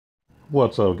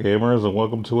What's up, gamers, and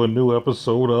welcome to a new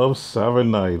episode of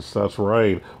Seven Nights. That's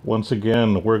right. Once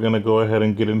again, we're going to go ahead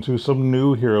and get into some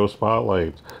new hero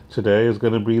spotlights. Today is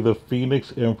going to be the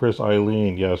Phoenix Empress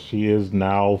Eileen. Yes, she is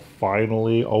now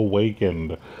finally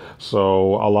awakened.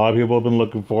 So, a lot of people have been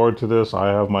looking forward to this. I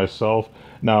have myself.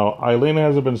 Now, Eileen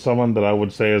hasn't been someone that I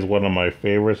would say is one of my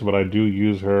favorites, but I do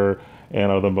use her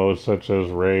in other modes such as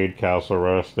Raid, Castle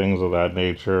Rush, things of that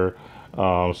nature.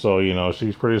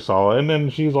 She's pretty solid, and then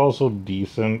she's also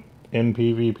decent in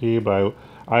PvP, but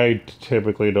I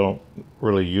typically don't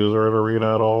really use her in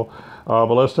arena at all.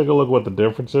 But let's take a look at what the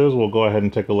difference is. We'll go ahead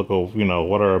and take a look at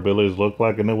what our abilities look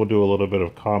like, and then we'll do a little bit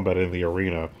of combat in the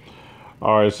arena.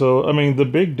 All right, so I mean the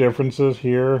big differences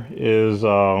here is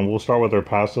we'll start with her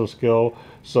passive skill.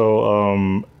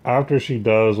 So after she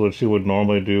does what she would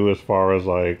normally do as far as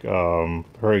like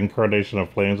her Incarnation of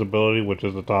Flames ability, which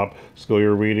is the top skill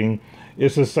you're reading,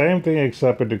 it's the same thing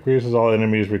except it decreases all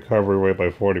enemies' recovery rate by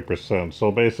 40%. So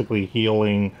basically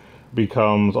healing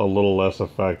becomes a little less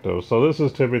effective. So this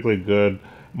is typically good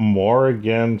more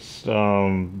against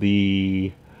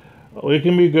the well, it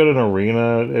can be good in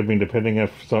arena. I mean, depending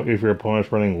if your opponent's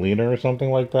running leaner or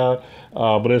something like that.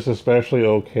 But it's especially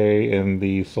okay in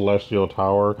the Celestial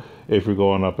Tower if you're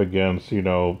going up against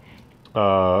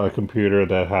a computer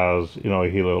that has a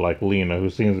healer like Lena, who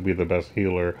seems to be the best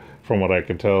healer from what I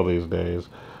can tell these days.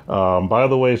 By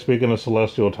the way, speaking of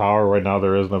Celestial Tower, right now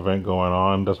there is an event going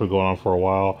on that's been going on for a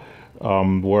while.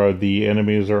 Where the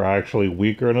enemies are actually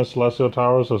weaker in a Celestial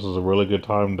Tower, so this is a really good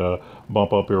time to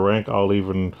bump up your rank. I'll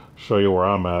even show you where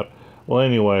I'm at. Well,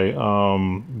 anyway,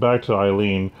 back to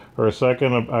Eileen. Her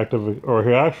second active, or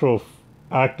her actual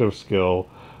active skill,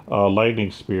 Lightning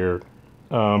Spear.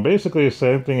 Basically the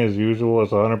same thing as usual.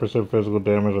 It's 100% physical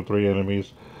damage on 3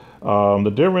 enemies.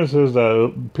 The difference is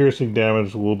that piercing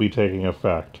damage will be taking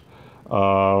effect.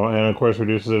 And of course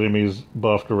reduces enemies'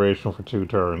 buff duration for 2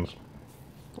 turns.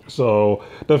 So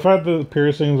the fact that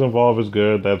piercings involved is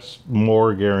good. That's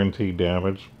more guaranteed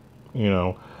damage, you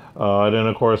know. And then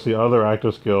of course the other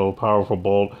active skill, Powerful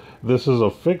Bolt. This is a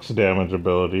fixed damage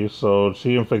ability, so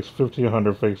she inflicts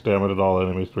 1,500 fixed damage at all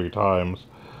enemies 3 times.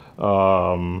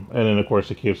 And then of course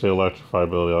she keeps the Electrify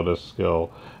ability on this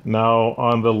skill. Now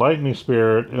on the Lightning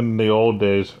Spear in the old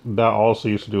days, that also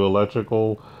used to do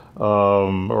electrical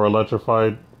or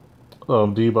electrified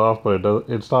debuff, but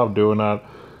it stopped doing that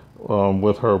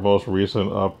with her most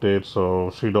recent update,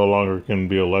 so she no longer can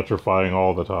be electrifying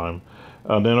all the time.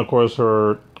 And then, of course,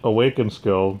 her Awaken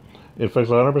skill inflicts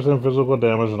 100% physical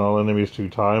damage on all enemies 2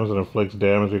 times and inflicts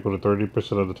damage equal to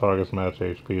 30% of the target's match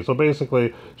HP. So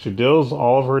basically, she deals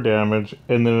all of her damage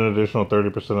and then an additional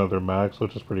 30% of their max,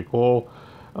 which is pretty cool.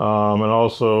 And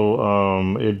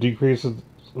also, it decreases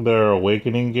their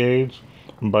Awakening gauge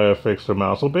by a fixed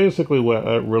amount. So basically what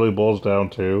it really boils down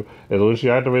to is when she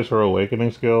activates her Awakening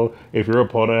skill, if your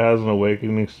opponent has an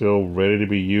Awakening skill ready to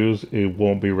be used, it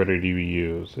won't be ready to be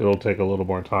used. It'll take a little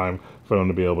more time for them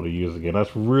to be able to use it again.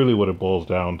 That's really what it boils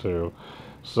down to.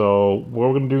 So what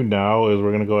we're going to do now is we're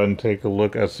going to go ahead and take a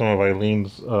look at some of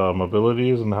Eileen's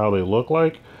abilities and how they look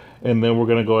like. And then we're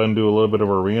going to go ahead and do a little bit of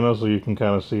arena so you can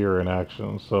kind of see her in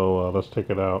action. So let's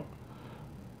take it out.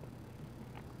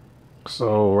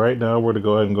 So right now we're going to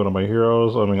go ahead and go to my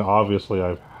heroes. I mean, obviously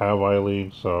I have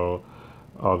Eileen, so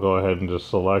I'll go ahead and just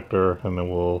select her, and then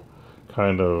we'll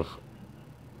kind of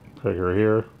pick her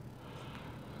here.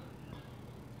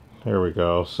 Here we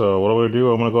go. So what I'm going to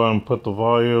do, I'm going to go ahead and put the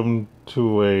volume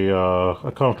to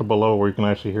a comfortable level where you can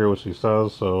actually hear what she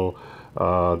says. So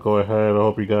go ahead. I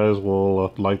hope you guys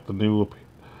will like the new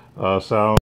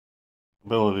sound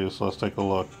abilities. So let's take a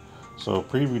look. So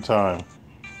preview time.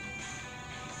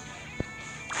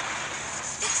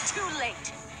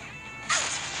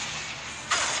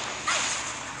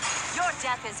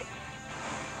 Death is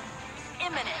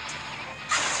imminent.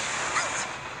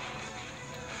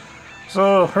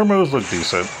 So her moves look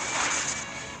decent.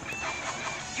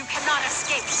 You cannot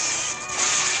escape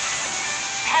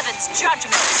heaven's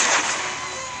judgment.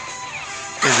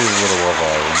 It is a little more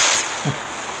volume.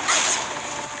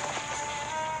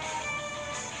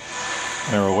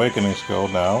 Her Awakening skill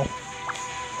now.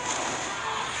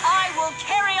 I will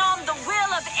carry on the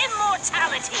will of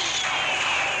immortality.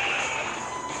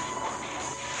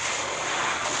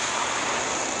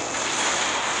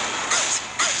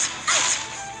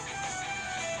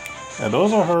 And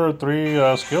those are her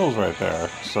 3 skills right there.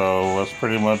 So that's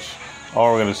pretty much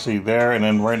all we're going to see there. And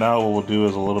then right now what we'll do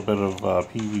is a little bit of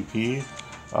PvP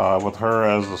with her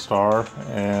as the star.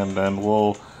 And then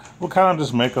we'll kind of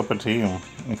just make up a team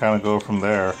and kind of go from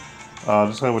there.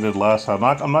 Just like we did last time.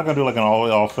 I'm not going to do like an all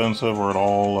offensive or an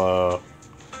all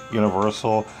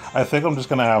Universal. I think I'm just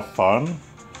gonna have fun,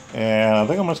 and I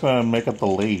think I'm just gonna make it the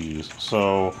ladies.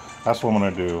 So that's what I'm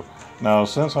gonna do. Now,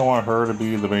 since I want her to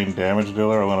be the main damage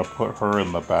dealer, I'm gonna put her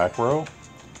in the back row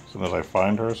as soon as I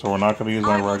find her. So we're not gonna use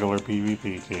my regular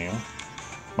PvP team.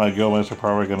 My guildmates are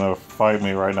probably gonna fight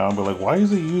me right now and be like, "Why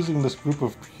is he using this group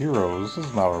of heroes? This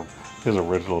is not his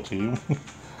original team."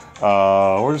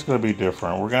 We're just gonna be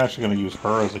different. We're actually gonna use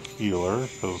her as a healer,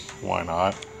 because why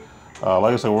not?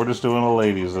 Like I said, we're just doing the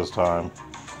ladies this time.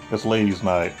 It's ladies'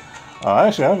 night.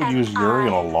 Actually, I haven't used Yuri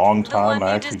in a long time, and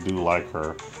I actually do like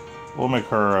her. We'll make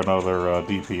her another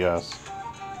DPS.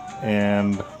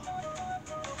 And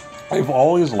I've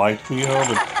always liked Pio,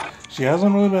 but she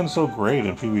hasn't really been so great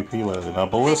in PvP lately. Now,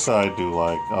 Ballista I do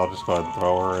like. I'll just go ahead and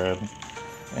throw her in.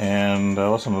 And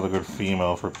what's another good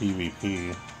female for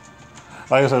PvP?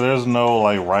 Like I said, there's no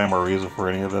like rhyme or reason for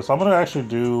any of this. I'm gonna actually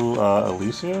do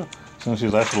Alicia, since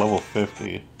she's actually level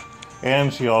 50,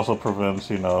 and she also prevents,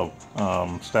 you know,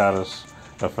 status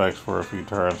effects for a few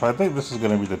turns. So I think this is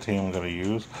gonna be the team I'm gonna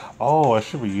use. Oh, I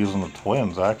should be using the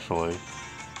twins actually.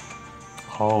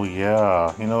 Oh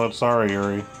yeah, you know what? Sorry,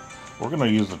 Yuri. We're gonna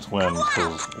use the twins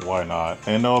because why not?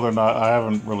 And no, they're not. I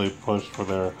haven't really pushed for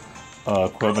their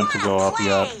equipment to go up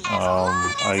yet.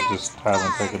 I just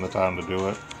haven't taken the time to do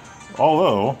it.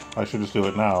 Although, I should just do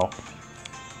it now.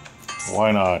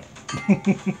 Why not?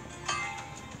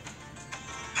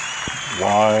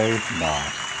 Why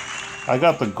not? I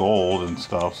got the gold and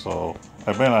stuff, so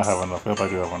I may not have enough. If I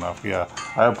do have enough, yeah.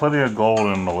 I have plenty of gold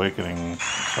in Awakening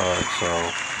charge,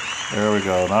 so there we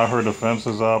go. Now her defense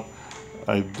is up.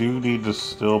 I do need to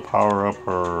still power up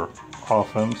her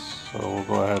offense, so we'll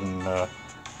go ahead and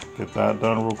get that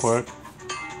done real quick.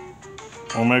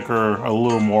 We'll make her a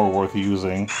little more worth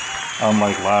using,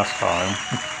 unlike last time.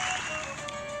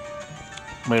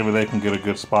 Maybe they can get a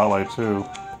good spotlight too.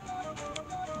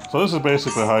 So this is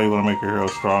basically how you want to make your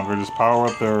heroes stronger. Just power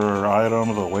up their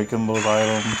items, awaken those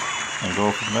items, and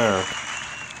go from there.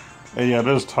 And yeah,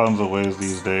 there's tons of ways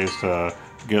these days to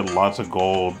get lots of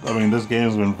gold. I mean, this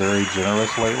game's been very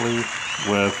generous lately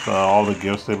with all the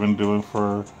gifts they've been doing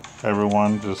for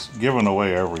everyone. Just giving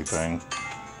away everything.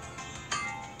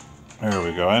 There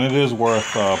we go. And it is worth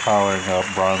powering up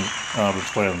the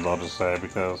twins, I'll just say,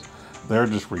 because they're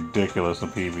just ridiculous in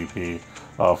PvP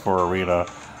for Arena.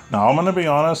 Now, I'm going to be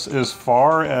honest, as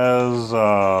far as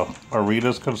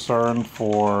Arena's concerned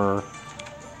for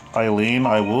Eileen,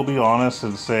 I will be honest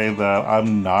and say that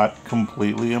I'm not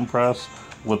completely impressed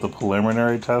with the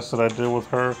preliminary test that I did with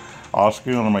her.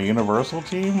 Oscar on my Universal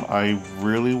team, I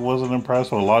really wasn't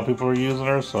impressed, but a lot of people are using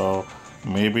her, so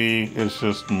maybe it's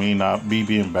just me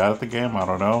being bad at the game, I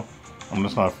don't know. I'm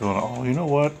just not feeling it. Oh, you know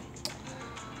what?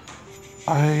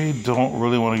 I don't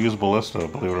really want to use Ballista,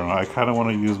 believe it or not. I kind of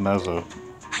want to use Neza.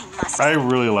 I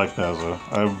really like Neza.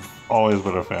 I've always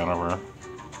been a fan of her.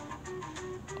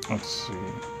 Let's see.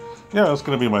 Yeah, that's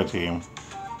going to be my team.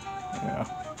 Yeah,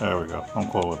 there we go. I'm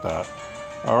cool with that.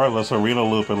 Alright, let's Arena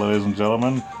loop it, ladies and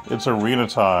gentlemen. It's Arena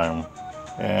time.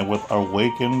 And with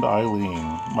Awakened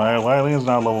Eileen. My Eileen is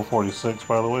now level 46,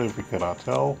 by the way, if you cannot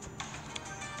tell.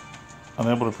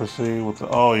 Unable to proceed with the...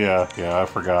 Oh, yeah, I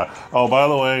forgot. Oh, by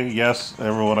the way, yes,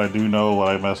 everyone, I do know what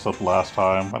I messed up last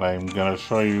time, and I'm going to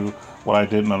show you what I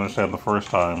didn't understand the first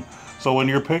time. So when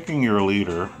you're picking your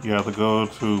leader, you have to go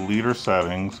to leader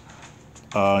settings.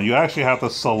 You actually have to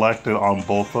select it on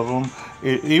both of them.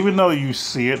 Even though you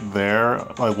see it there,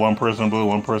 like one person in blue,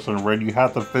 one person in red, you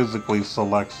have to physically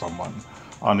select someone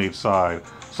on each side.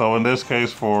 So in this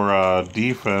case, for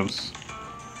defense,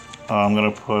 I'm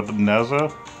going to put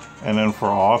Neza. And then for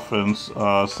offense,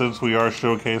 since we are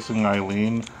showcasing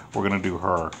Eileen, we're going to do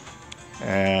her.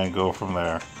 And go from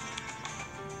there.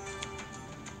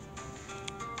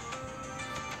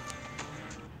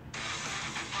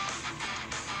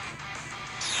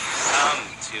 Come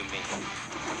to me.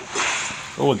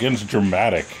 Oh, against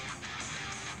dramatic.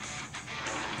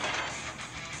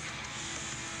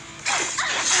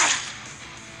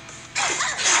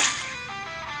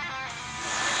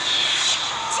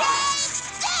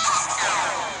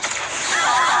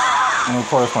 And of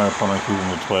course my opponent's using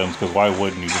the twins, because why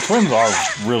wouldn't you? The twins are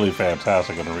really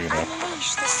fantastic in Arena.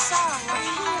 Unleash the song of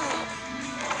healing.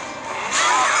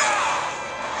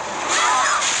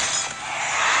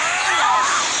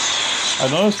 I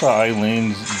noticed that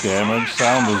Eileen's damage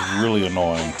sound is really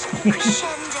annoying.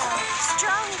 Crescendo.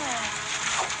 Stronger.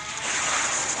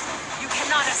 You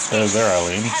cannot escape. There's there,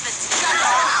 Eileen. Heaven's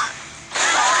judgment.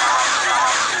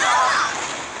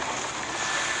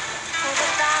 For the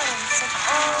balance of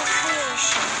all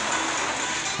creation.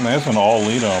 Man, it's an all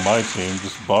leader on my team,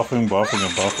 just buffing, and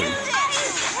buffing.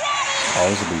 Oh,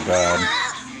 this would be bad.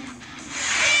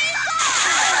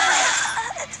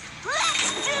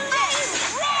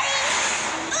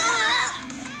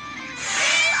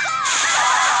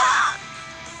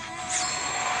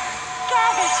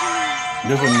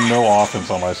 There's no offense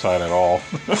on my side at all.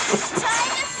 Time to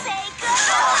say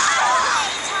goodbye.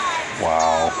 Playtime's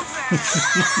Wow. over.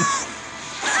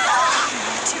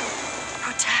 To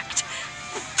protect.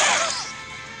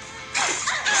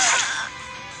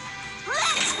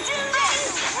 Let's do this.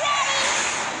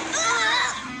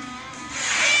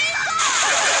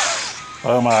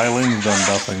 My Eileen's done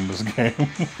nothing this game.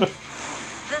 The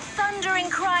thundering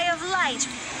cry of light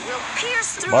will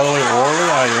pierce through. By the way, orally,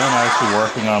 I am actually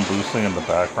working on boosting in the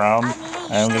background.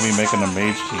 I am going to be making a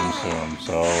mage team soon,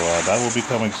 so that will be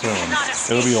coming soon.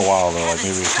 It'll be a while though, like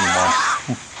maybe a few months.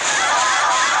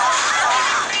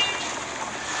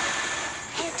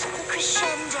 Hit the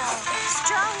crescendo.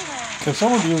 Stronger. Can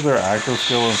someone use their active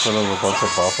skill instead of a bunch of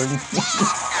buffing?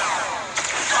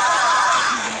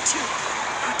 To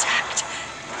protect.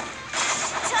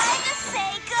 Time to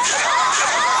say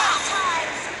goodbye.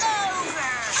 Playtime's over.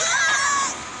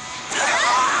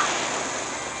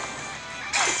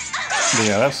 But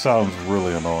yeah, that sounds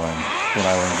really annoying when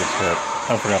Eileen gets hit.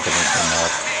 I forgot to mention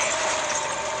that.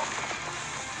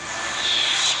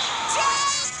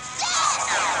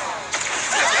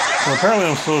 So apparently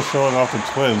I'm still showing off the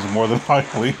twins more than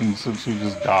Eileen since she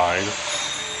just died.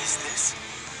 Is this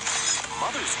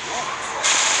Mother's Walk?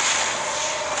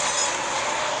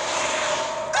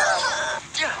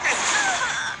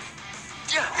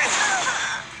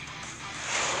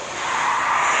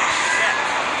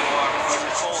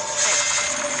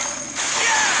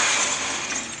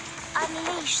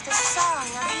 Unleash the song of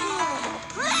healing.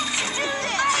 Let's do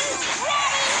this. Are you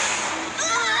ready?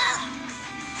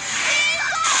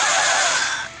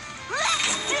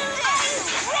 Let's do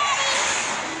this.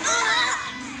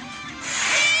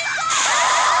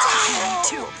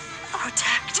 To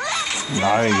protect.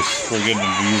 Nice. We're getting to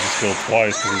use the skill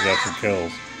twice because we got some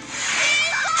kills.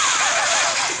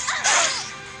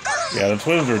 Yeah, the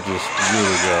twins are just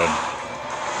really good.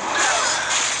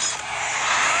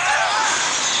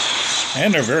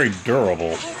 And they're very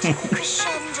durable. Hit the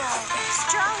crescendo.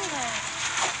 Stronger.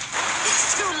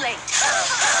 It's too late.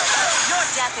 Your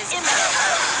death is imminent.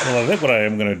 Well, I think what I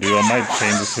am going to do, I might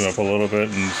change this team up a little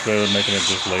bit, and instead of making it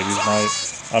just ladies' night,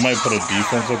 I might put a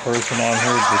defensive person on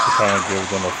here just to kind of give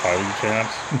them a fighting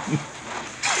chance.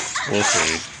 We'll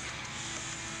see.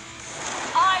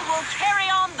 I will carry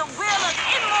on the will of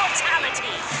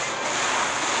immortality.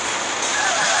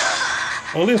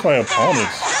 Well, at least my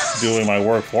opponent's doing my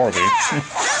work for me. Are you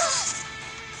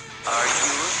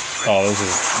Oh, this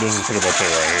is pretty much it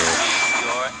right here.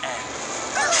 your end?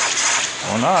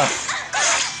 Or not.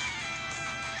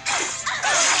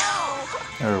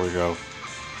 There we go.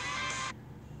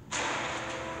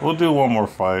 We'll do one more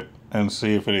fight and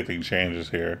see if anything changes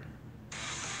here.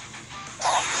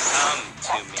 Come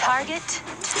to me. Target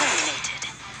terminated.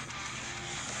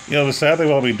 You know, the sad thing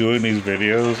about me doing these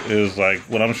videos is, like,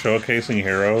 when I'm showcasing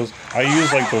heroes, I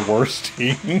use, like, the worst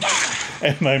team, and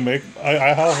I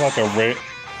have, like, a rate,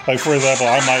 like, for example,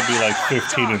 I might be, like,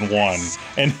 15-1,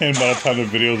 and then by the time the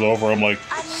video's over, I'm, like,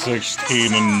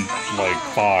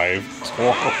 16-5. It's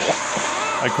horrible.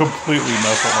 I completely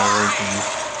mess up my rankings.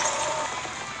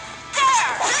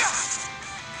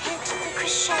 Hit the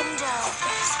crescendo.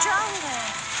 Stronger.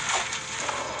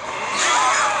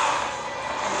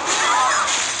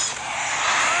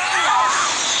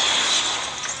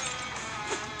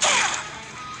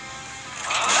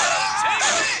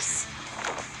 Take this.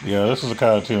 Yeah, this is the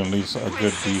kind of team that needs a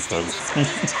good defense. The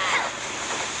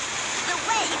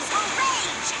waves will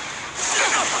rage.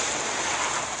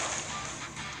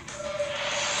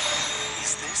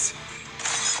 Is this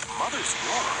Mother's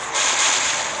Walk?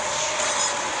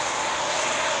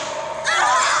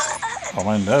 Oh,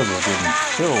 my Nez is getting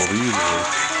killed easily.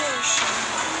 Creation.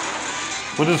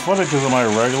 Which is funny because in my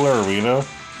regular arena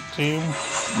team,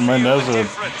 my Neza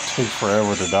takes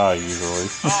forever to die usually.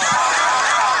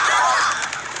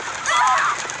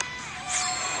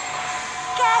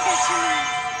 Gather to me.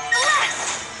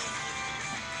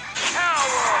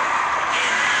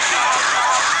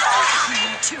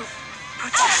 To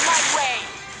protect my way.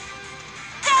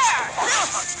 There.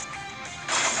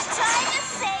 Time to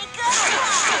say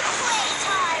goodbye.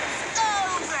 Playtime's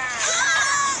over.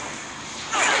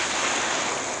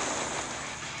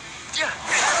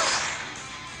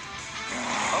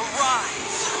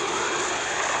 Arise.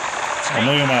 I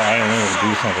know you might Eileen will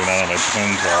do something now that my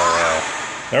twins are,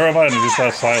 never mind, they just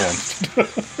got silenced. I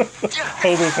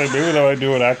was gonna say, maybe that I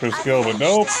do an active skill, but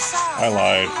nope, I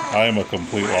lied. I am a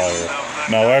complete liar.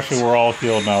 No, actually, we're all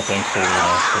healed now thanks to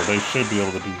Lena, so they should be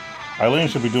able to do... Eileen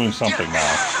should be doing something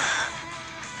now.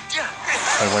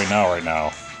 Like right now.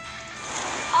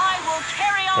 I will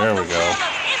carry on There the we go. will of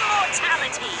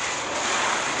immortality.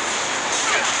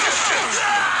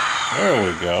 There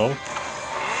we go.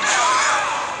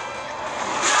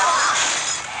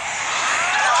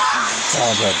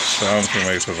 God, that sound she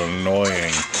makes is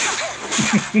annoying.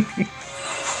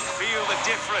 Feel the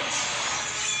difference.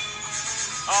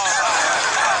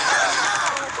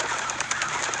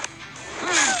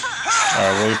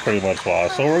 Alright, we pretty much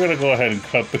lost. So we're going to go ahead and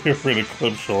cut the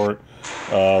clip short.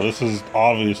 This is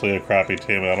obviously a crappy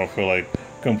team. I don't feel like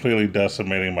completely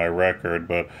decimating my record,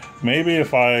 but maybe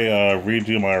if I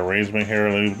redo my arrangement here,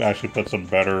 let me actually put some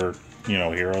better,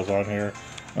 heroes on here.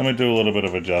 Let me do a little bit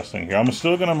of adjusting here. I'm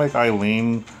still going to make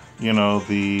Eileen,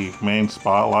 the main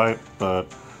spotlight,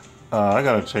 but I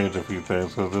got to change a few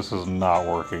things because this is not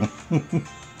working.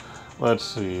 Let's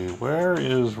see, where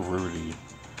is Rudy?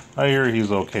 I hear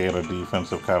he's okay in a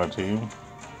defensive kind of team.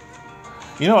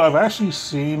 I've actually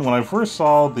seen, when I first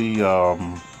saw the,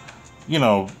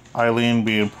 Eileen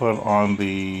being put on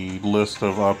the list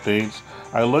of updates,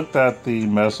 I looked at the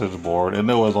message board and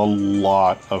there was a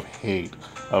lot of hate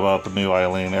about the new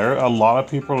Eileen. A lot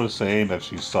of people are saying that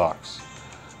she sucks.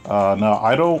 Now,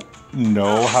 I don't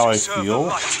know how I feel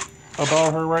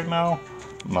about her right now.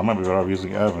 I might be better off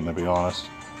using Evan, to be honest.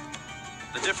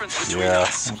 The difference between Yeah,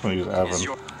 us I'm just gonna use Evan. is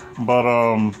your... But,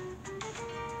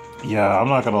 yeah, I'm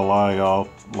not gonna lie, y'all.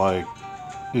 Like,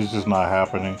 it's just not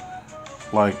happening.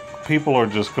 Like, people are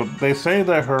just... They say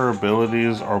that her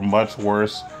abilities are much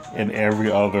worse in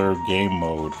every other game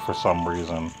mode for some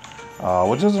reason.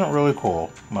 Which isn't really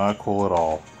cool. Not cool at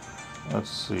all. Let's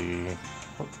see.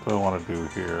 What do I want to do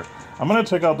here? I'm gonna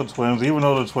take out the twins, even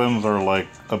though the twins are, like,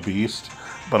 a beast.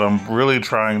 But I'm really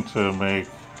trying to make...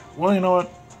 Well, you know what?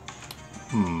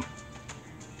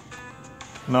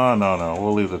 No.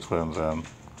 We'll leave the twins in.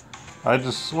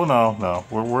 No.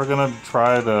 We're gonna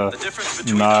try to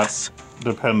not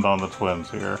depend on the twins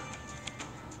here.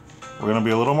 We're gonna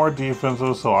be a little more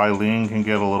defensive so Eileen can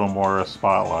get a little more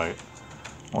spotlight.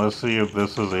 Let's see if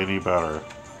this is any better.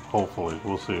 Hopefully,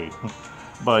 we'll see.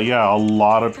 But yeah, a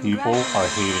lot of people are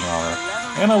hating on her.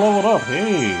 And I leveled up.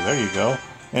 Hey, there you go.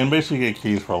 And basically you get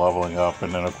keys for leveling up,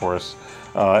 and then of course,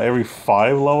 every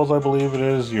 5 levels, I believe it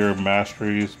is, your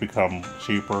masteries become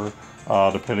cheaper,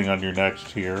 depending on your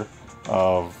next tier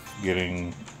of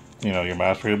getting, your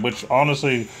mastery, which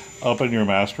honestly, upping your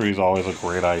mastery is always a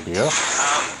great idea.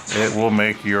 It will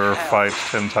make your fights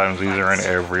 10 times easier in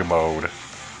every mode.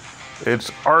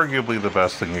 It's arguably the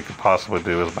best thing you could possibly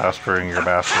do is mastering your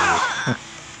masteries.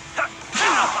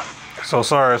 So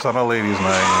sorry, it's not a ladies'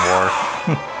 night anymore.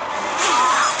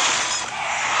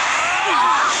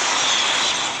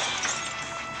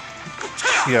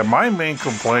 Yeah, my main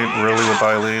complaint really with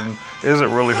Eileen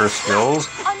isn't really her skills.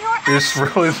 It's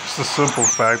really just the simple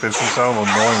fact that she sounds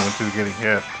annoying when she's getting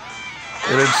hit.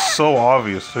 And it's so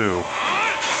obvious too.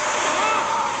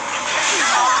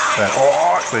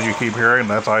 That you keep hearing,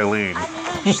 that's Eileen.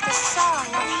 Unleash the song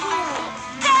of healing.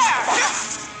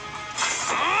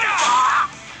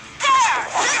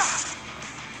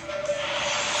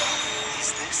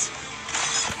 Is this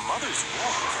Mother's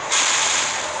warmth?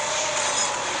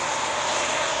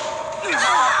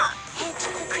 Hit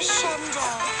the crescendo.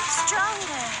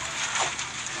 Stronger.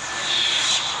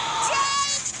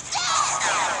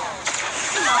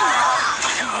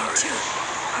 To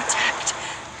protect.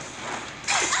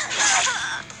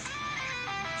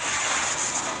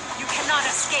 You cannot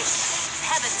escape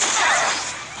heaven's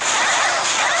justice.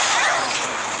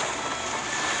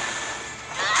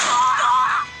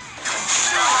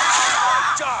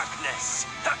 Darkness.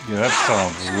 Yeah, that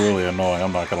sounds really annoying,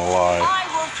 I'm not gonna lie. I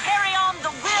will carry on the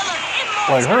will of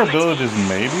immortality. Like, her abilities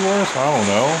may be worse, I don't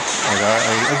know.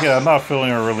 Like, again, I'm not feeling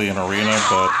her really in Arena,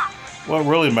 but what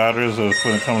really matters is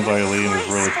when it comes to Eileen is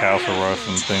really Castle Rush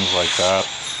and things like that.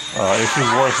 If she's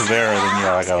worse there, then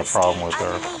yeah, I got a problem with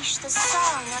her. Unleash the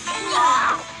song of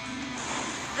healing.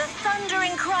 The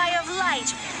thundering cry of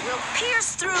light will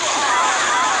pierce through all.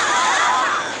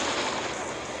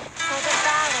 For the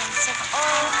balance of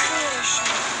all creation.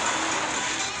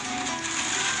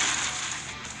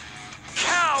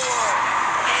 Coward.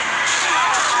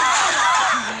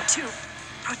 To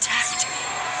protect.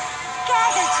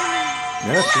 Gather to me.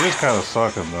 Yeah, she is kind of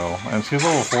sucking though, and she's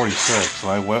level 46,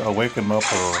 and I awakened up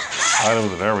her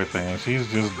items and everything, and she's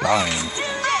just dying.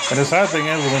 And the sad thing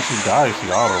is, when she dies,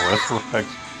 she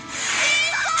auto-resurrects.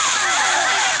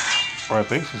 Or I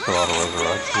think she still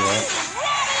auto-resurrects,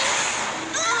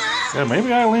 yeah. Yeah,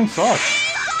 maybe Eileen sucks.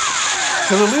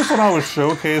 Because at least when I was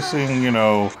showcasing,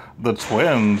 the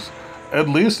twins, at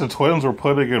least the twins were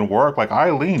putting in work. Like,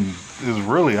 Eileen is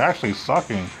really actually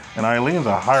sucking. And Eileen's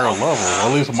a higher level.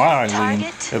 At least my Eileen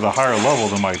is a higher level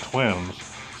than my twins.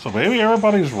 So maybe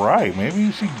everybody's right. Maybe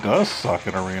she does suck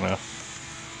in Arena.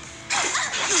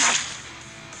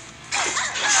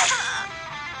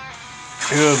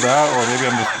 Either that, or maybe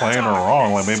I'm just playing her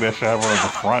wrong. Like, maybe I should have her in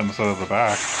the front instead of the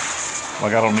back.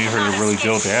 Like, I don't need her to really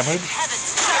deal damage.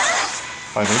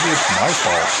 Like, maybe it's my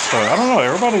fault. But I don't know,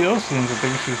 everybody else seems to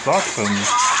think she sucks,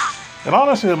 and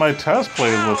honestly, in my test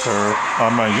plays with her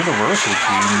on my Universal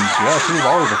team, yeah, she was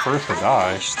always the first to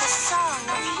die. The song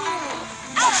of healing.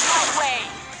 Out my way!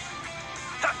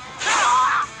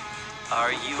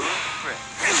 Are you afraid?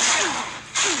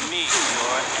 Meet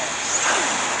your end.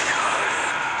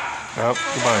 Yep,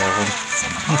 goodbye, Evan.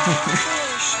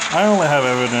 Creation. I only have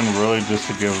Evan in really just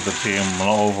to give the team an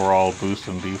overall boost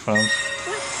in defense.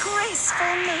 With graceful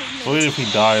movement. So even if he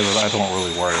dies, I don't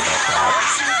really worry about that.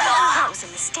 That was a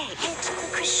mistake. Into the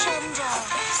crescendo.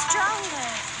 Stronger.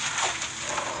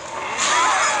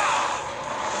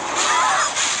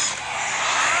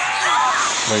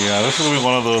 But yeah, this is gonna be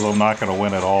one of those I'm not gonna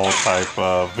win at all type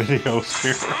videos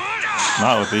here.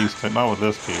 Not with these, not with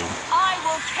this team. I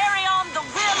will carry on the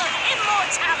will of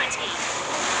immortality.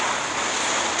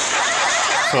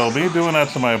 So me doing that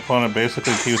to my opponent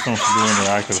basically keeps them from doing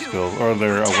their active skills or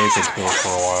their awakened skills for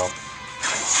a while.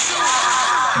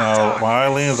 Now, my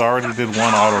Eileen's already did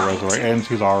one auto resurrect and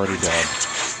she's already dead.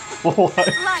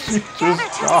 Like, she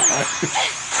just died.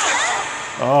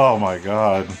 Oh my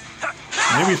god.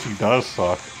 Maybe she does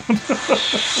suck.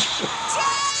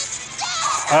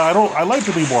 I like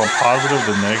to be more positive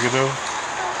than negative,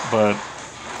 but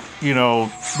you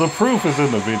know, the proof is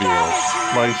in the video.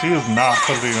 Like, she is not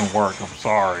putting in work, I'm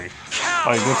sorry.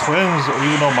 Like, the twins,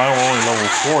 even though mine were only level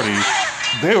 40,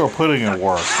 they were putting in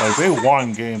work. Like, they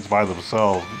won games by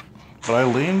themselves. But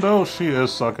Eileen, though, she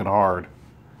is sucking hard.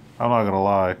 I'm not gonna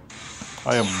lie.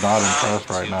 I am not impressed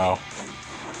right now.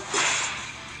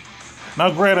 Now,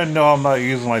 granted, no, I'm not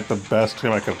using, like, the best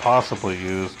team I could possibly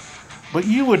use. But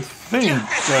you would think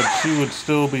that she would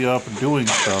still be up doing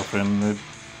stuff, and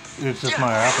it's just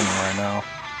not happening right now.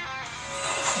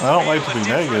 I don't like to be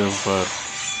negative, but,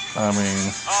 I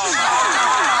mean,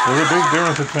 there's a big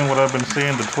difference between what I've been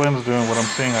seeing the twins do and what I'm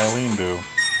seeing Eileen do.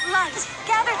 Light,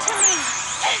 gather to me.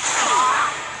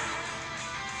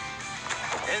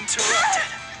 Interrupted.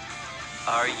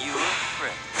 Are you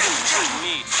afraid?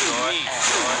 Meet your end.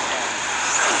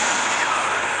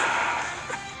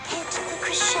 Hit the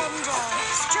crescendo.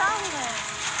 Stronger.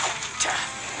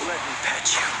 Let me pet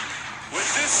you. With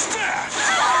this staff.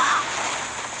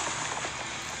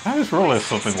 I just realized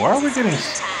something. Why are we getting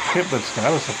hit with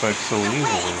status effects so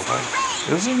easily? Like,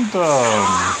 isn't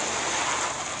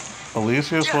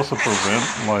Alicia supposed to prevent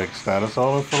like status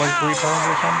elements for like 3 times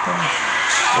or something?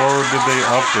 Or did they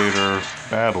update her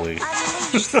badly?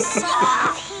 Unleash the song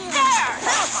of healing.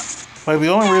 Like, the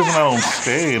only reason I don't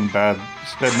stay in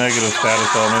negative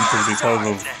status elements is because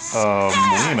of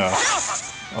Lena.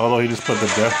 Although he just put the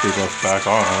death debuff back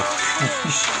on us.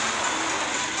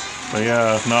 But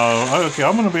yeah, no, okay,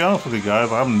 I'm gonna be honest with you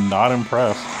guys, I'm not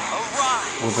impressed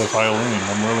with this Eileen.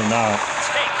 I'm really not.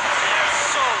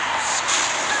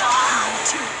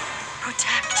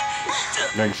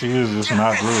 Protect. Like, she is just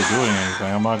not really doing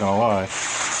anything, I'm not gonna lie.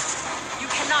 You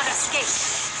cannot escape.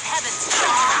 Heavens.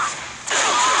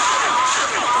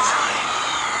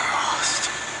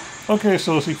 Okay,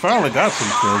 so she finally got some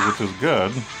kills, which is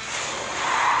good.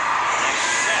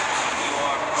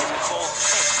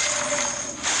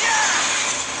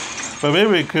 But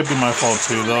maybe it could be my fault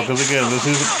too, though, because again, the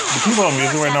people I'm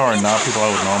using right now are not people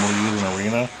I would normally use in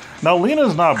Arena. Now,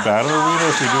 Lena's not bad in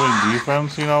Arena. She's doing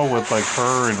defense, you know, with like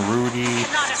her and Rudy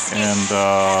and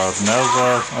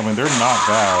Neza. I mean, they're not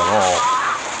bad at all.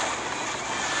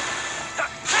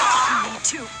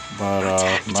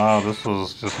 But no, this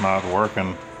was just not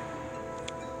working.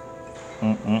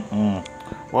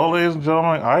 Well, ladies and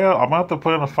gentlemen, I'm gonna have to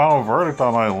put in a final verdict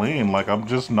on Eileen. Like, I'm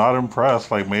just not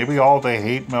impressed. Like, maybe all the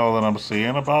hate mail that I'm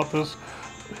seeing about this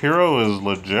hero is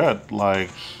legit. Like,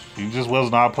 she just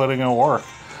was not putting in work.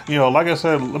 You know, like I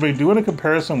said, let me do a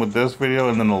comparison with this video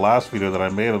and then the last video that I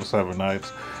made of 7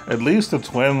 Nights. At least the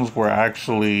twins were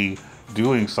actually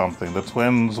doing something. The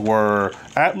twins were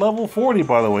at level 40,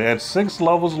 by the way, at 6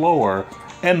 levels lower,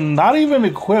 and not even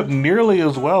equipped nearly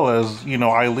as well as, you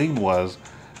know, Eileen was.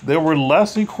 They were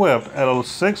less equipped at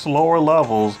 6 lower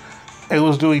levels. It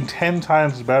was doing 10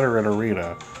 times better at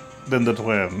Arena than the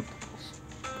twins.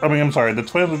 I mean, I'm sorry, the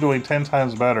twins were doing 10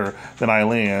 times better than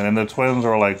Eileen, and the twins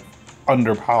are like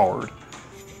underpowered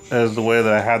as the way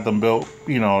that I had them built,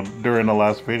 you know, during the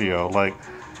last video. Like,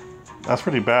 that's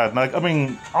pretty bad. Like, I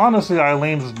mean, honestly,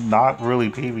 Eileen's not really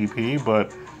PvP,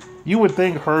 but you would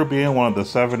think her being one of the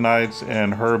 7 Nights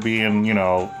and her being, you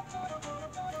know,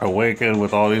 awakened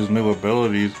with all these new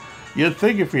abilities, you'd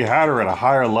think if you had her at a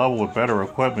higher level with better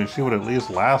equipment, she would at least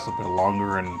last a bit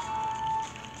longer and,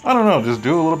 I don't know, just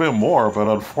do a little bit more, but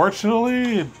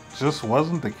unfortunately, it just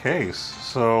wasn't the case.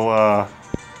 So, alright,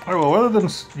 well, rather than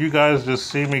you guys just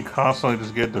see me constantly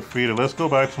just get defeated, let's go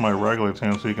back to my regular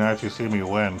team so you can actually see me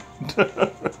win.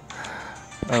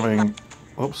 I mean,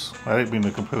 oops, I didn't mean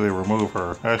to completely remove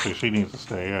her. Actually, she needs to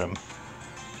stay in.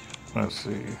 Let's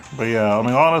see. But yeah, I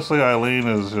mean, honestly, Eileen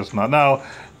is just not... Now,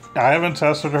 I haven't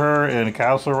tested her in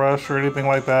Castle Rush or anything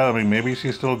like that. I mean, maybe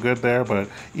she's still good there, but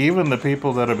even the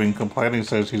people that have been complaining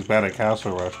says she's bad at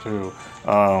Castle Rush too,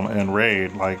 and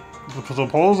Raid. Like,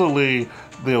 supposedly,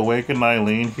 the Awakened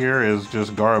Eileen here is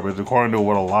just garbage, according to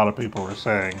what a lot of people are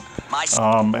saying.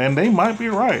 And they might be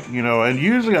right, you know, and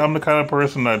usually I'm the kind of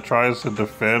person that tries to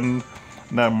defend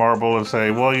that marble and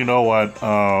say, well, you know what,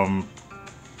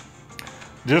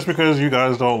 just because you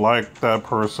guys don't like that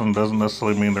person doesn't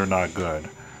necessarily mean they're not good.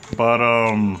 But,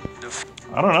 I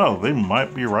don't know, they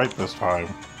might be right this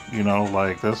time. You know,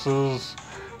 like, this is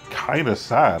kind of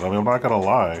sad. I mean, I'm not gonna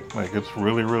lie. Like, it's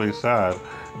really, really sad.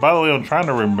 By the way, I'm trying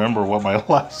to remember what my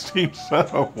last team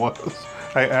setup was.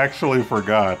 I actually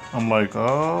forgot. I'm like, who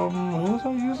was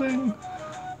I using?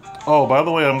 Oh, by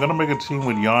the way, I'm gonna make a team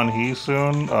with Yan He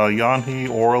soon. Yan He,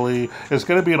 Orly. It's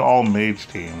gonna be an all mage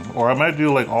team. Or I might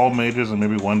do like all mages and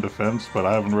maybe one defense, but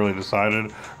I haven't really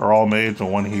decided. Or all mage and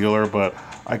one healer, but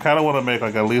I kind of want to make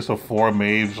like at least a 4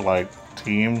 mage like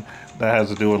team that has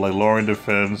to do with like lowering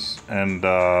defense and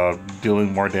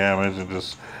dealing more damage and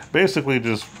just basically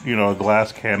just, you know, a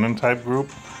glass cannon type group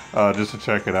just to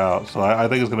check it out. So I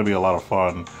think it's going to be a lot of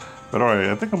fun. But alright,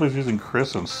 I think I'm just using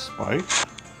Chris and Spike,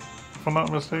 if I'm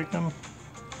not mistaken.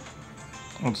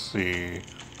 Let's see.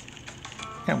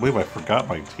 Can't believe I forgot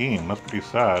my team. That's pretty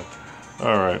sad.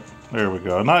 Alright, there we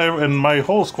go. And my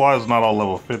whole squad is not all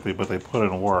level 50, but they put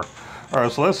in work.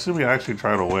 Alright, so let's see if we actually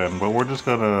try to win, but we're just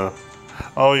gonna...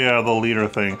 Oh yeah, the leader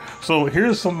thing. So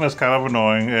here's something that's kind of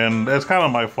annoying, and it's kind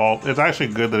of my fault. It's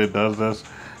actually good that it does this.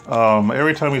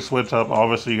 Every time you switch up,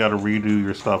 obviously you gotta redo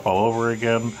your stuff all over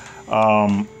again.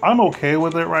 I'm okay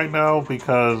with it right now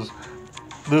because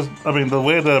this, I mean, the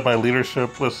way that my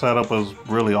leadership was set up was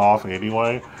really off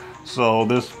anyway. So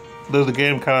the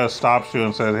game kind of stops you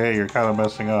and says, hey, you're kind of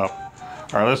messing up.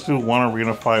 Alright, let's do one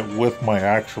arena fight with my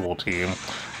actual team.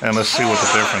 And let's see what the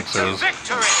difference is.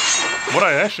 What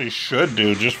I actually should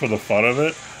do, just for the fun of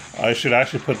it, I should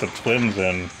actually put the twins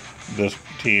in this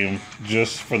team,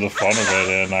 just for the fun of it,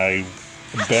 and I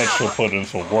bet she'll put in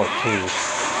some work too.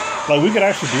 Like, we could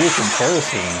actually do a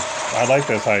comparison. I like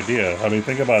this idea. I mean,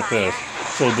 think about this.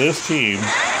 So this team,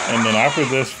 and then after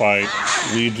this fight,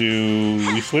 we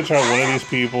switch out one of these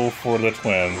people for the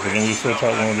twins, and then we switch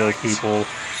out one of those people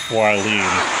for Eileen,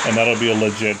 and that'll be a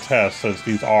legit test since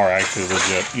these are actually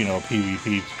legit, you know,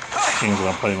 PvP teams that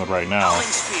I'm playing with right now.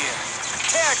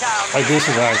 Like, this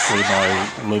is actually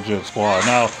my legit squad.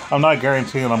 Now, I'm not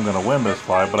guaranteeing I'm going to win this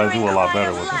fight, but I do a lot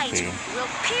better with this team.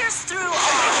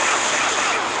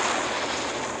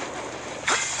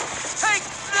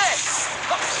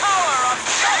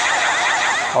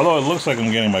 Although it looks like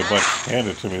I'm getting my butt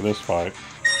handed to me this fight.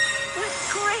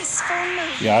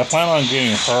 Yeah, I plan on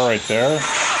getting her right there.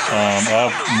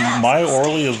 My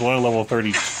Orly is only level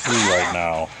 32 right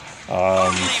now.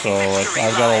 So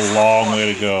I've got a long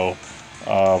way to go.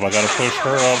 I got to push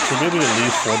her up to maybe at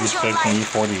least 46, maybe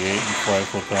 48 before I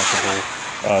feel comfortable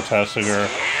testing her.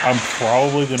 I'm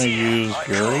probably going to use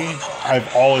Yuri. I've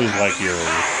always liked Yuri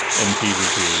in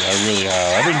PvP. I really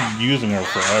have. I've been using her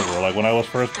forever. Like when I was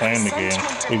first playing the game,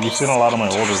 if you've seen a lot of my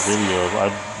older videos,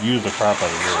 I've used the crap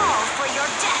out of Yuri.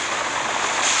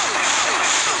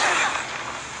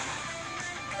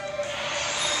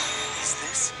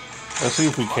 Let's see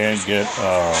if we can't get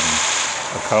a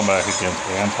comeback against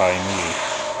Anti-Me.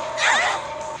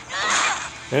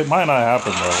 It might not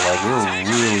happen though, like we're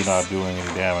really not doing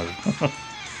any damage. Wind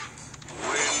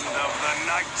of the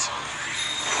night.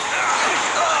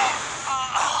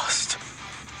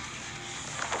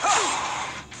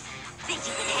 Think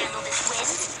you can handle this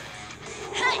wind?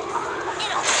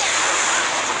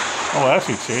 Oh, I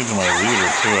actually changed my leader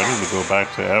too. I need to go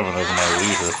back to Evan as my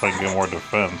leader so I can get more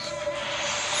defense.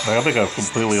 Like, I think I've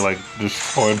completely, like,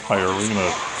 destroyed my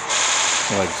arena,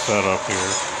 like, setup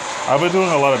here. I've been doing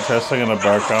a lot of testing in the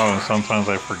background, and sometimes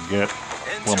I forget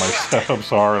what my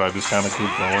setups are, and I just kind of keep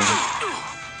going.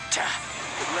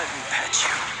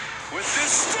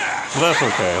 But that's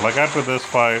okay. Like, after this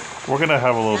fight, we're gonna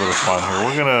have a little bit of fun here.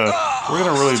 We're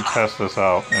gonna really test this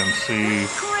out and see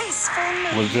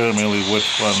legitimately which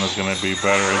one is gonna be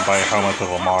better and by how much of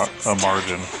a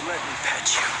margin.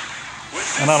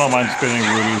 And I don't mind spinning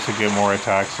rubies to get more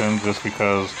attacks in, just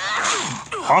because,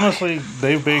 honestly,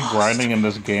 they've made grinding in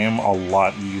this game a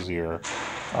lot easier.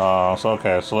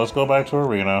 So let's go back to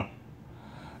arena.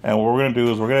 And what we're going to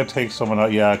do is we're going to take someone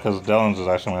out. Yeah, because Dylan's is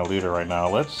actually my leader right now.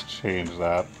 Let's change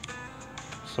that.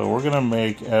 So we're going to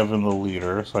make Evan the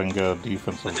leader so I can get a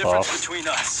defensive buff. Between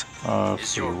us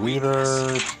See,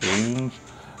 leader, change.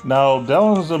 Now,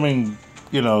 Dylan's, I mean,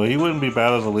 you know, he wouldn't be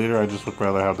bad as a leader. I just would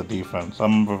rather have the defense.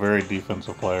 I'm a very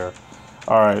defensive player.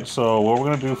 Alright, so what we're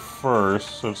going to do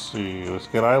first, let's see, let's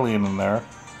get Eileen in there.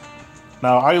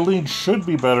 Now, Eileen should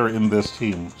be better in this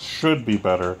team. Should be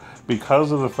better.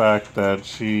 Because of the fact that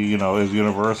she, you know, is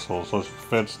universal. So she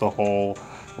fits the whole,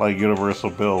 like, universal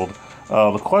build.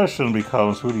 The question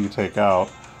becomes, who do you take out?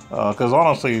 Because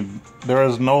honestly, there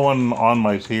is no one on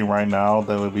my team right now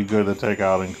that would be good to take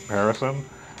out in comparison.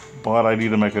 But I need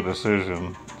to make a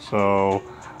decision. So,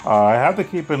 I have to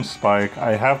keep in Spike.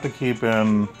 I have to keep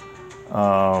in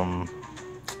Carl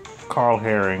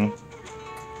Herring.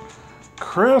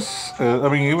 Chris, I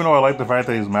mean, even though I like the fact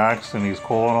that he's maxed and he's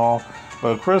cool and all,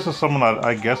 but Chris is someone that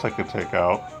I guess I could take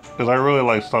out. Because I really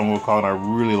like Sun Wukong and I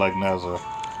really like Neza.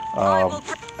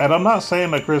 And I'm not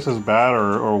saying that Chris is bad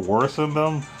or worse than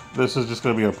them. This is just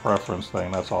going to be a preference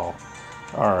thing, that's all.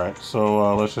 Alright,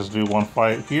 so let's just do one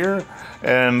fight here.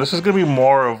 And this is going to be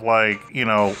more of like, you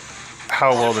know,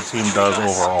 how well the team does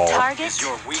overall. Target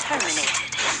terminated.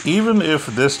 Even if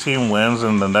this team wins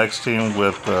and the next team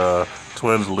with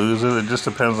Twins loses, it just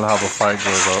depends on how the fight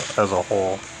goes as a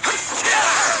whole.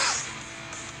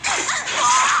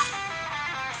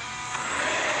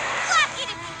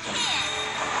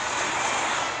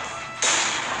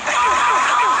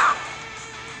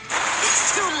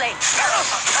 It's too late.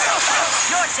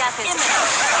 Your death is imminent.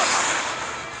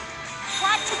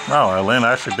 Wow, Eileen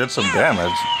actually did some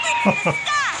damage.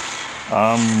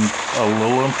 I'm a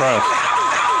little impressed.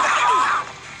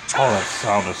 Oh, that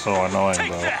sound is so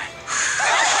annoying, though.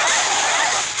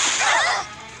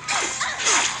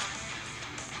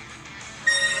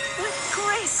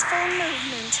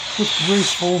 With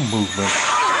graceful movement.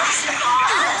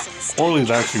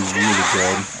 Orly's actually really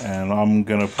good, and I'm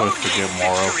gonna push to get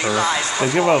more of her.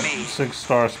 They give out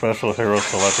 6-star special hero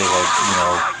selectors like, you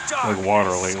know, like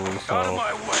water lately, so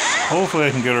hopefully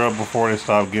I can get her up before they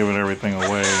stop giving everything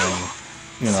away and,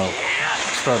 you know,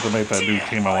 start to make that new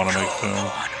team I want to make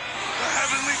soon.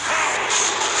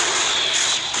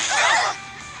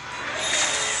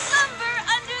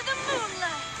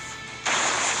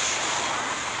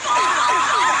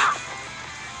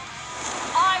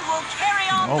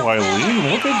 Oh,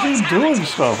 Eileen, look at you doing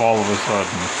stuff all of a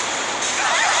sudden.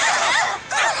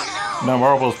 Now,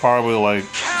 Marble's probably, like,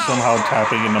 somehow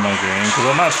tapping into my game,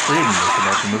 because I'm not streaming this or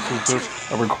nothing. This is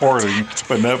just a recording,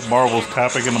 but Marble's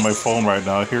tapping into my phone right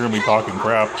now, hearing me talking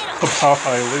crap about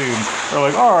Eileen. They're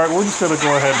like, alright, we're just going to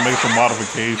go ahead and make some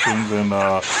modifications and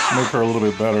make her a little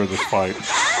bit better this fight.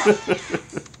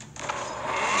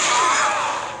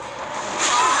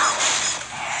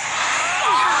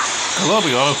 I'll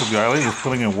be honest with you, Eileen was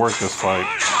putting in work this fight.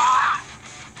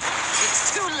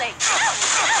 It's too late.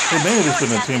 It may have just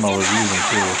been the team I was using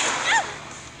too.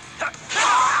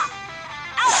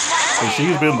 And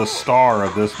she's been the star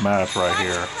of this match right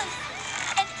here.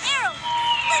 An arrow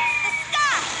splits the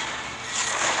sky.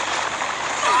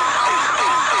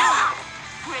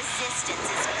 Resistance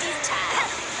is futile.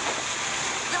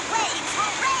 The waves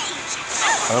will rage.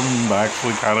 I'm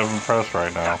actually kind of impressed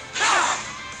right now.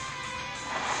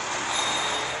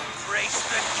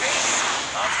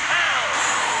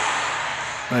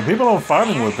 And people I'm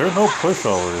fighting with, there's no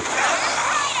pushovers.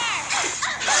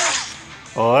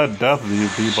 Oh, that death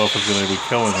debuff is going to be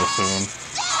killing us soon.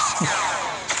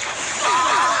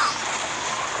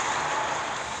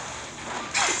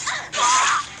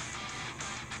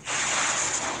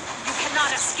 You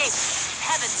cannot escape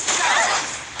heaven's judgment.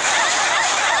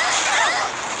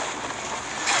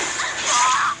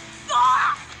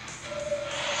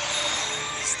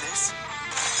 Is this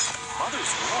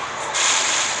Mother's warmth?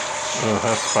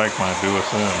 That spike might do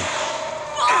us in.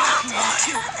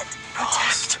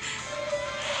 Protect.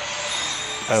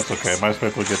 That's okay, my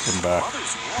spike will get them back.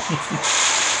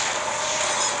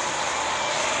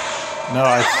 No,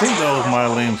 I think that was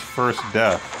Eileen's first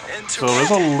death. So there's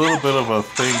a little bit of a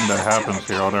thing that happens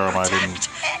here. Oh, never mind,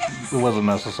 it wasn't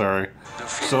necessary.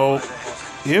 So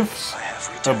if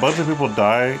a bunch of people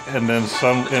die and then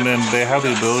they have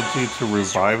the ability to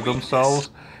revive themselves,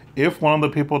 if one of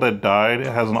the people that died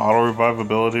has an auto-revive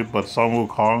ability, but Sun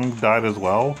Wukong died as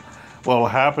well, what will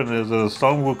happen is a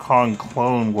Sun Wukong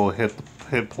clone will hit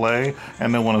hit play,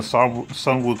 and then when a Sun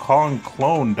Wukong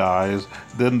clone dies,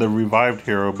 then the revived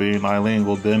hero, being Eileen,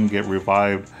 will then get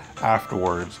revived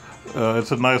afterwards.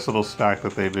 It's a nice little stack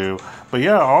that they do. But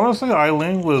yeah, honestly,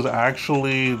 Eileen was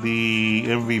actually the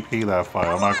MVP that fight.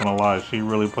 I'm not gonna lie, she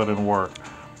really put in work.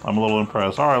 I'm a little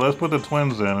impressed. Alright, let's put the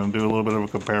twins in and do a little bit of a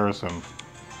comparison.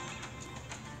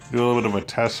 Do a little bit of a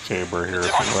test chamber here,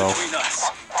 if you will.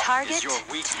 Target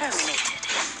terminated.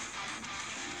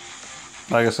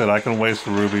 Like I said, I can waste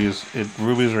the rubies.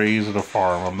 Rubies are easy to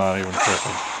farm. I'm not even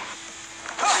tripping.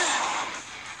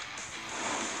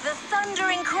 The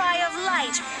thundering cry of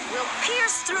light will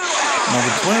pierce through all. Now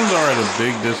the twins are at a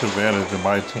big disadvantage in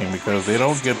my team because they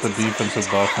don't get the defensive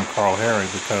buff from Carl Herring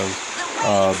because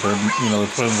the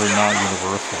twins are not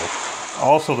universal.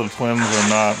 Also, the twins are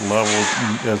not leveled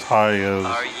as high as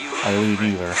Eileen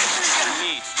either.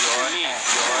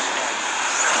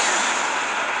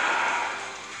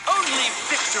 Only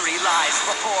victory lies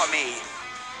before me.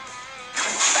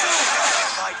 Consumed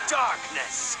by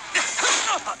darkness.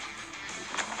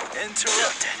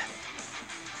 Interrupted.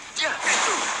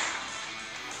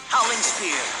 Howling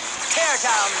spear. Tear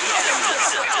down the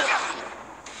enemies.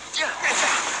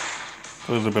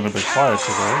 Those have been a bit quiet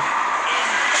today.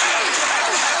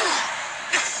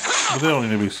 But they don't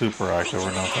need to be super active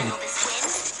or nothing.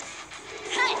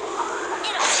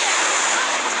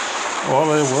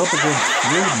 Well, they were up against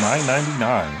Field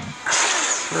 999.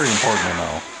 Very important to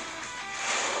know.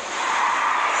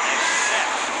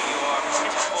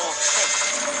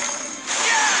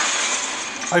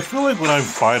 I feel like when I'm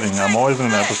fighting, I'm always in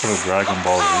an episode of Dragon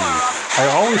Ball Z. I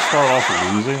always start off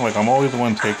losing, like I'm always the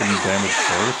one taking the damage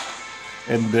first.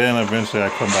 And then eventually I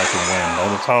come back and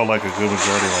win. That's how like a good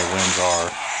majority of my wins are.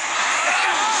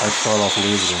 I start off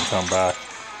losing and come back.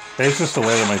 It's just the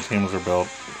way that my teams are built.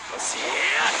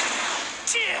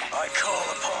 I call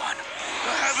upon the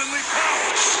heavenly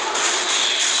powers.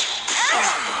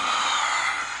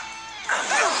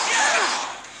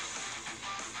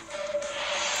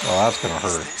 Oh, that's gonna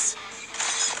hurt.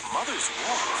 Mother's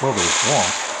warmth. Mother's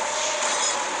warmth.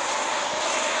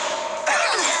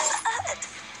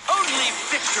 Only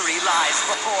victory lies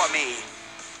before me.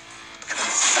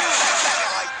 Consumed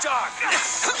by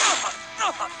darkness.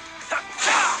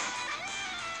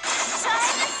 Time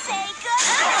to say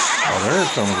goodbye. Oh,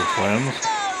 there's some of the twins.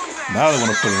 Now they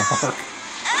want to put in work.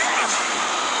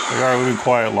 They are, we've been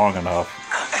quiet long enough.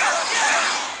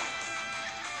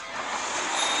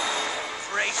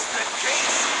 Brace the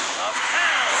gates of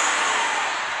hell.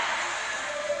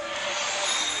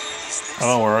 I don't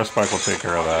know where our spike will take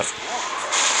care of that.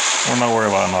 We're not worried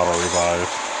about an auto revive.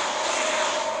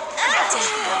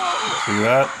 See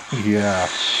that? Yeah.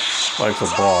 Like the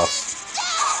boss.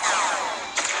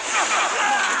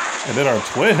 And then our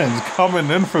twins coming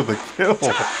in for the kill.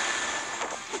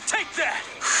 Take that.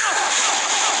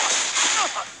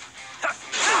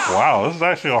 Wow, this is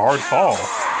actually a hard call.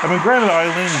 I mean, granted,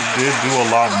 Eileen did do a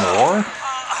lot more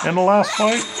in the last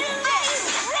fight.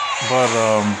 But,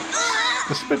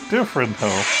 it's a bit different,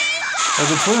 though. And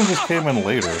the twins just came in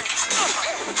later.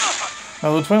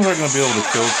 Now, the twins aren't going to be able to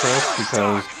kill Chris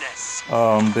because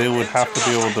they would have to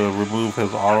be able to remove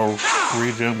his auto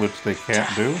regen, which they can't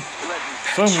do.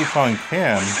 Sun Wukong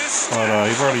can, but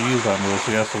he's already used that move,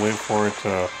 so he has to wait for it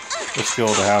the skill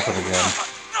to happen again.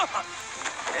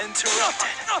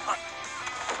 Interrupted.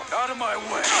 Out of my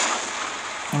way.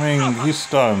 I mean, he's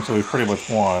stunned, so he pretty much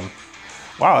won.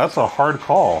 Wow, that's a hard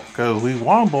call, because we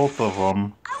won both of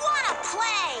them.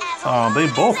 They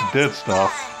both did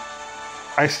stuff.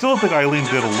 I still think Eileen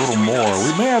did a little more.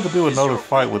 We may have to do another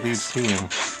fight with each team.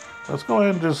 Let's go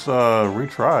ahead and just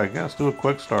retry, I guess. Do a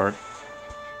quick start.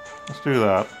 Let's do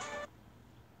that.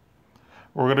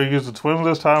 We're going to use the twins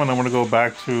this time, and then we're going to go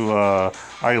back to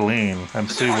Eileen and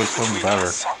see which one's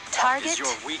better. Target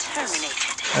terminated.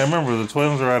 And remember, the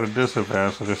twins are at a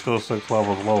disadvantage, so they're still 6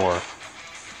 levels lower.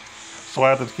 So I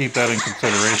have to keep that in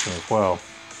consideration as well.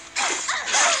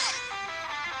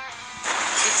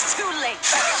 It's too late.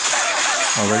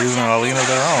 Oh, they're using Eileen of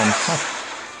their own.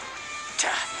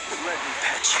 Let me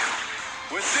pet you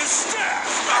with this staff.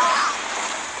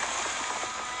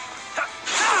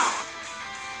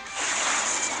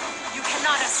 You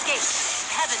cannot escape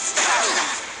heaven's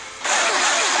wrath.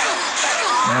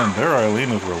 Man, their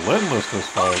Eileen is relentless this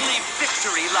fight. Only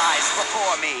victory lies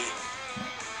before me.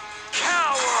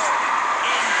 Coward!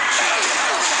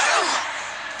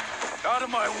 Out of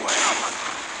my way.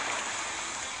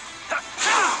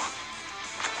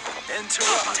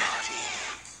 Interrupted.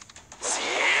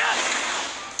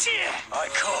 I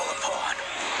call upon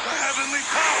the heavenly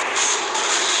powers.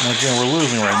 And again, we're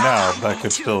losing right now. That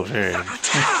could still change.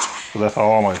 So that's how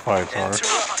all my fights are.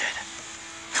 Interrupted.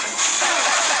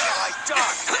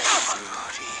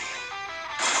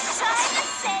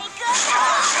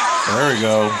 There we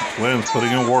go. Twins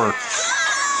putting in work.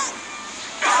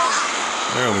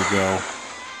 There we go.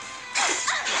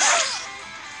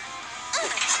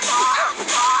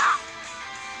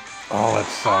 Oh, that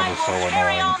sound is so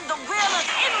annoying.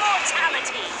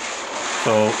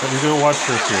 So, if you go watch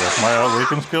this here, my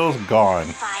awaken skills gone.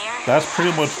 That's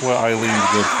pretty much what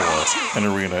Eileen's good for in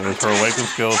Arena, is her awaken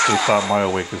skills to stop my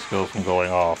awaken skills from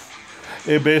going off.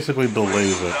 It basically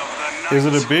delays it. Is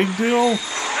it a big deal?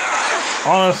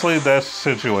 Honestly, that's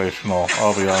situational,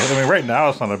 I'll be honest. I mean, right now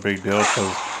it's not a big deal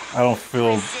because I don't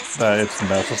feel that it's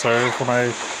necessary for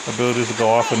my abilities to go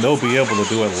off, and they'll be able to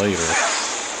do it later.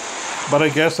 But I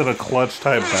guess in a clutch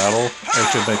type battle, it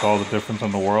should make all the difference in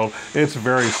the world. It's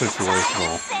very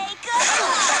situational.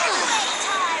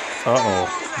 Uh-oh.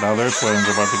 Now their twins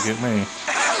are about to get me.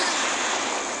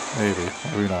 Maybe.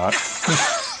 Maybe not.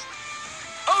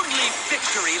 Only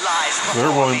victory lies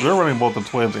They're running both the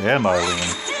twins and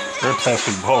Eileen. They're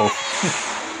testing both.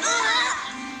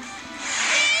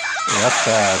 Yeah, that's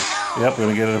bad. Yep,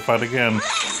 gonna get in a fight again.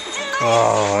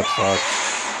 Oh, that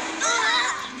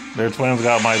sucks. Their twins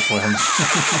got my twins.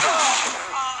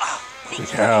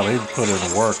 Yeah, they put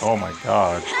in work. Oh my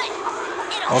god.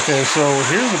 Okay, so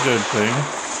here's a good thing.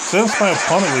 Since my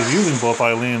opponent was using both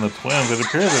Eileen and the twins, it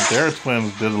appears that their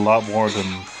twins did a lot more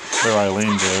than their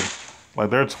Eileen did. Like,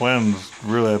 their twins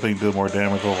really, I think, did more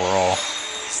damage overall.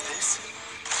 Is this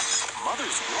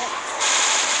Mother's War?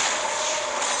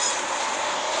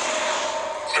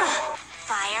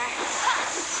 Fire.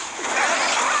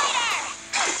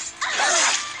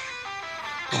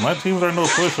 Well, my teams are no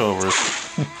pushovers.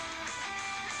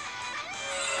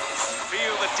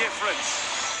 Feel the difference.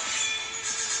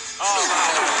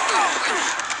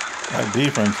 That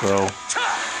defense, though.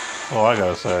 Oh, I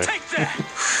gotta say. Take that.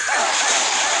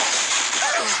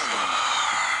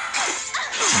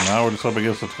 Now we're just up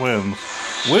against the twins,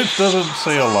 which doesn't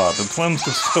say a lot. The twins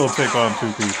can still take on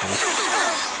two people.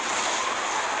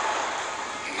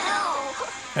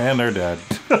 And they're dead.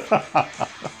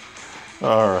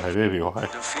 Alright, anyway.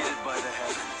 Defeated by the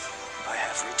heavens, I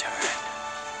have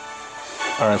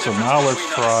returned. Alright, so now let's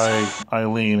try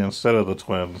Eileen instead of the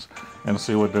twins and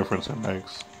see what difference it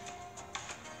makes.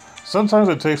 Sometimes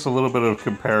it takes a little bit of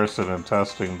comparison and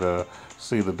testing to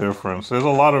see the difference. There's a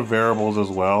lot of variables as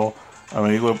well. I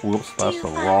mean, whoops, that's the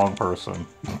wrong person.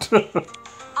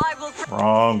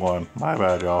 Wrong one. My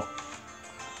bad, y'all.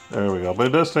 There we go. But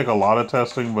it does take a lot of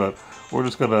testing, but we're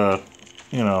just gonna,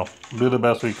 you know, do the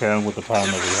best we can with the time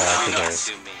that we have today.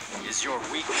 Is your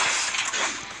weakness.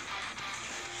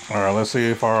 Alright, let's see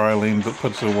if our Eileen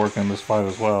puts in work in this fight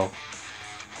as well.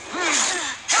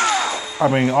 I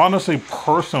mean, honestly,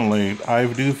 personally, I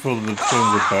do feel that the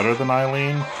twins are better than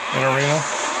Eileen in Arena.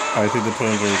 I think the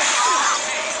twins are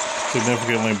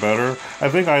significantly better. I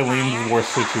think Eileen's more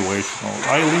situational.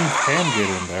 Eileen can get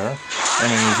in there. I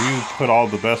mean, if you put all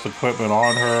the best equipment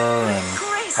on her and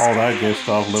all that good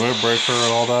stuff, limit breaker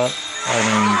and all that, I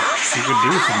mean, she could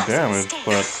do some damage,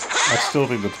 but I still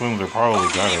think the twins are probably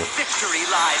better. Victory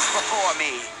lies before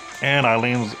me. And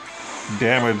Eileen's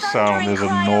damage sound is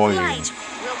annoying.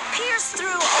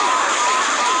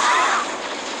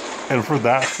 And for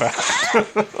that fact,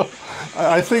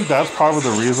 I think that's probably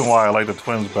the reason why I like the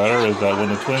twins better, is that when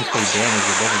the twins play damage,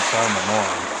 it doesn't sound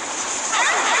annoying.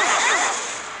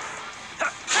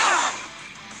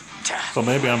 So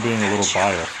maybe I'm being a little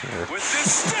biased here.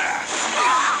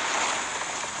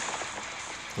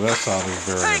 That sound is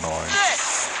very annoying.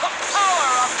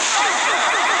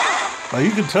 Now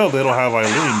you can tell they don't have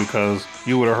Eileen because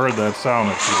you would have heard that sound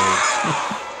that she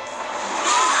did.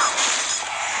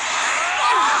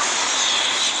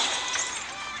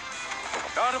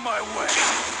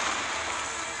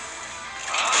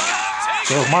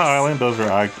 So if my Eileen does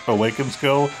her awaken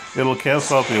skill, it'll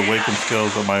cancel out the awaken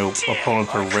skills that my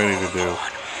opponents are ready to do.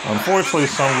 Unfortunately,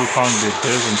 some Wukong did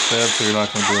his instead, so you're not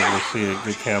going to be able to see it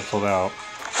get canceled out.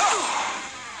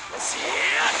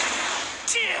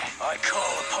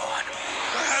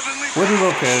 Which is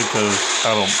okay, because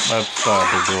that's not a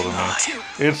big deal to me.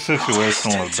 It's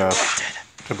situational at best,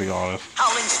 to be honest.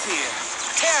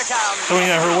 I mean,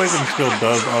 yeah, her awaken skill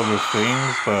does other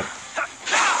things, but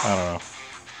I don't know.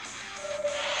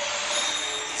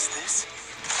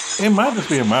 It might just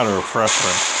be a matter of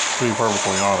preference, to be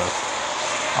perfectly honest.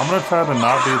 I'm going to try to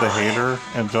not be the hater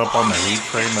and jump on the hate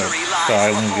train that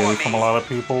Eileen gets from a lot of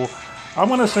people. I'm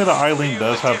going to say that Eileen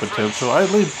does have potential.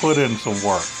 Eileen put in some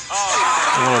work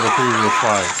in one of the previous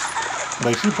fights.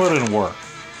 Like, she put in work.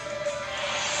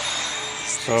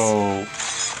 So,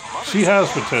 she has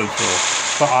potential.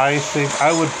 But I think I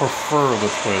would prefer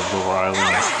the twins over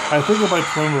Eileen. I think if my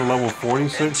twins were level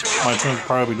 46, my twins would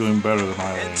probably be doing better than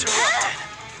Eileen.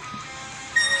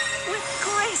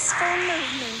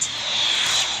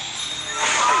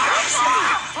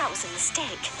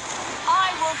 mistake.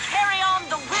 I will carry on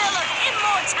the will of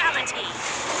immortality.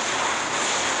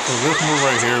 So this move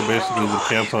right here basically would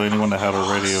cancel anyone that had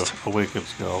already awakened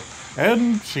skill.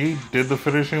 And she did the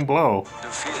finishing blow.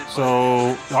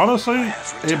 So honestly,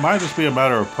 it might just be a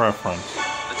matter of preference.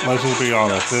 Let's just be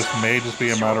honest, this may just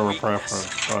be a matter of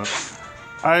preference, but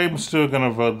I'm still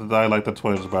gonna vote that I like the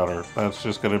twins better. That's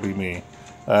just gonna be me.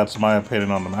 That's my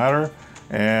opinion on the matter.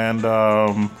 And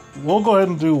we'll go ahead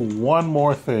and do one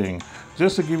more thing.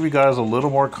 Just to give you guys a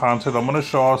little more content, I'm gonna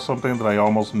show off something that I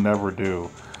almost never do.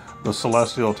 The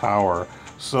Celestial Tower.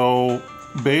 So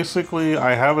basically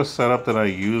I have a setup that I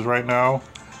use right now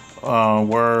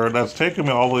where that's taking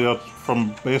me all the way up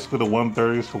from basically the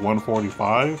 130s to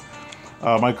 145.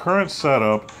 My current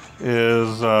setup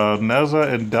is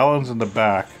Neza and Dellen's in the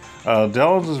back.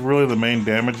 Dellen's is really the main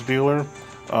damage dealer.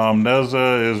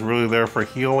 Neza is really there for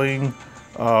healing.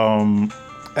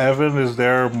 Evan is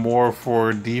there more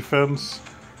for defense.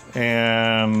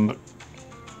 And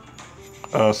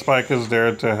Spike is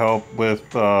there to help with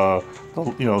the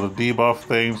debuff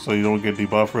thing, so you don't get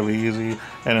debuffed really easy.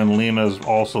 And then Lena is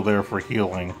also there for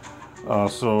healing.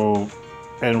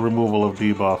 And removal of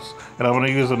debuffs. And I'm going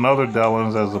to use another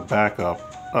Dellen's as a backup.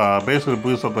 Basically to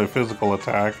boost up my physical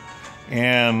attack.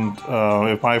 And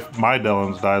if my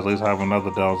Dellen's dies, at least I have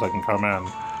another Dellen's that can come in.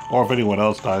 Or if anyone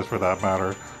else dies for that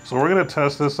matter. So we're going to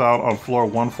test this out on floor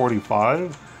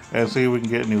 145 and see if we can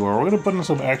get anywhere. We're going to put in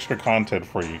some extra content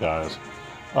for you guys.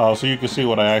 So you can see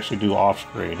what I actually do off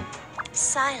screen.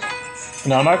 Silence.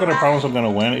 Now I'm not going to promise I'm going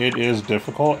to win. It is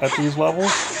difficult at these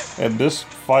levels. And this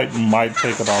fight might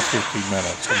take about 15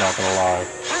 minutes, I'm not going to lie.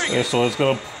 And so it's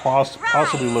going to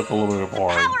possibly look a little bit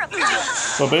boring.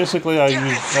 So basically I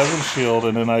use Evan's shield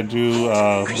and then I do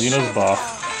Lena's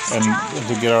buff and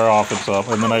to get our offense up.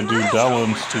 And then I do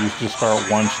Dellen's to just start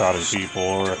one-shotting people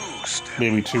or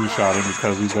maybe two-shotting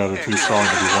because these guys are too strong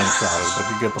to be one-shotted. But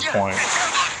you get the point.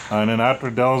 And then after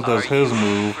Dellen's does his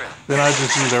move, then I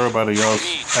just use everybody else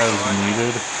as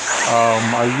needed.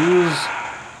 I use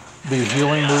the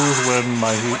healing moves when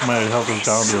my health is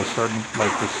down to a certain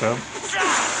percent.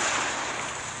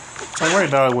 Like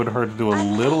right now it would hurt to do a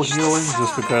little healing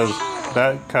just because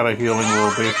that kind of healing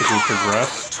will basically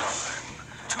progress.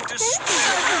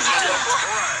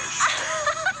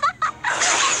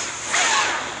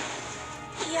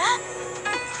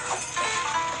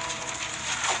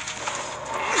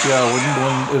 Yeah,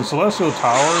 when in Celestial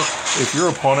Tower, if your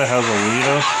opponent has a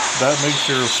Lena, that makes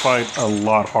your fight a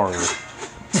lot harder.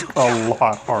 A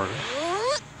lot harder.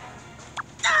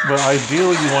 But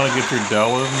ideally, you want to get your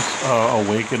Dellen's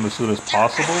awakened as soon as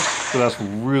possible, so that's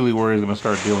really where he's going to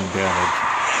start dealing damage.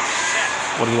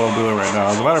 What do you want to do it right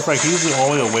now? As a matter of fact, he's the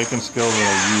only awakened skill that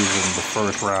I use in the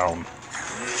first round.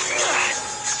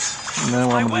 And then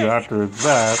what I'm going to do after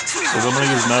that is I'm going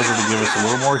to use Neza to give us a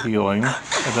little more healing,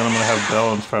 and then I'm going to have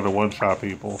Dellen's try to one-shot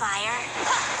people.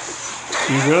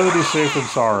 You'd rather be safe than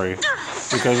sorry.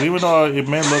 Because even though it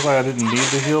may look like I didn't need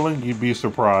the healing, you'd be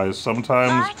surprised.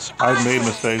 Sometimes I've made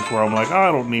mistakes where I'm like, oh,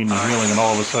 I don't need any healing, and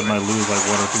all of a sudden I lose like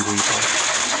 1 or 2 people.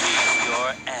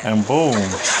 And boom,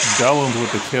 Dellen's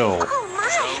with the kill.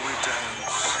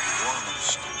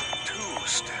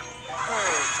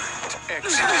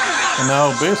 And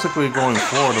now basically going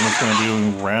forward, I'm just going to be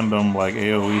doing random like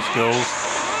AoE skills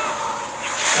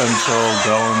until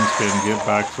Dellen's can get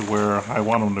back to where I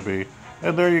want him to be.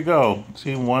 And there you go.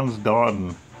 Team 1's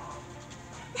done.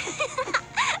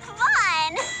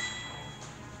 Fun!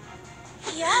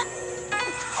 Yeah?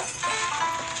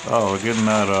 Oh, we're getting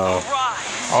that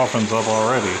offense up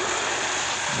already.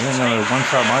 You're gonna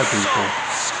one-shot my people.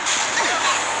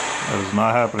 That is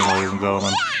not happening, ladies and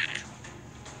gentlemen.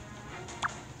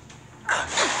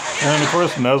 And of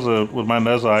course, Neza, with my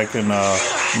Neza, I can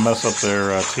mess up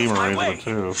their team arrangement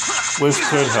too, which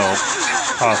could help,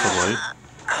 possibly.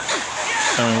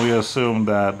 I mean, we assume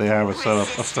that they have it set up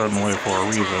a certain way for a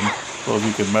reason, so if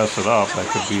you can mess it up, that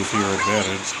could be to your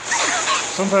advantage.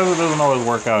 Sometimes it doesn't always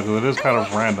work out, because it is kind of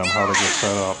random how they get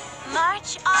set up.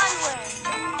 March onward.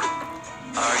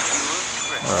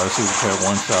 Alright, let's see if we can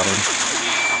one-shot him.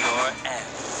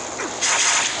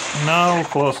 No,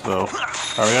 close though.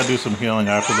 Alright, we gotta do some healing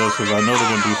after this, because I know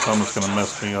they're gonna do something that's gonna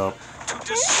mess me up.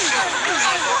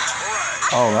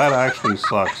 Oh, that actually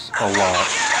sucks a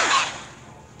lot.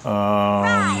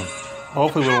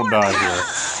 Hopefully we don't die here.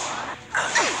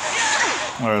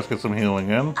 Alright, let's get some healing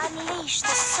in.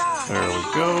 There we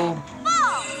go.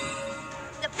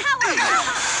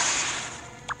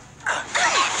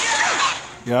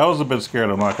 Yeah, I was a bit scared,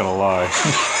 I'm not gonna lie.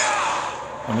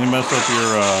 When you mess up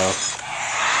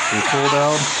your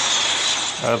cooldown,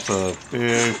 that's a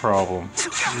big problem.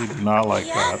 We do not like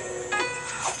that.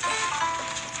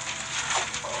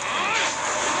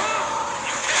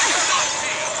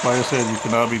 Like I said, you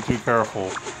cannot be too careful.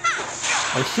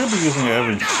 I should be using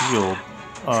Evan's shield,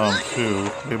 too.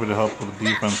 Maybe to help with the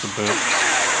defense a bit.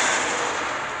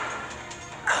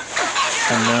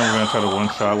 And then we're gonna try to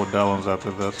one-shot with Dellins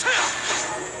after this.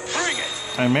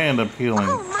 I may end up healing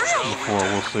before,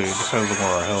 we'll see. Depends on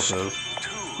where our health is.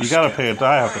 You gotta pay it.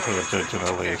 I have to pay attention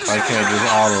at least. I can't just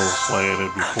auto-play it.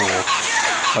 It'd be cool.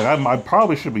 Like, I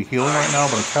probably should be healing right now,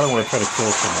 but I kind of want to try to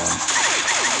kill someone.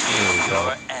 There we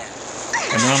go.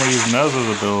 And then I'm going to use Nez's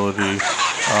ability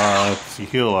to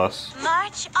heal us.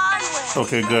 March onward.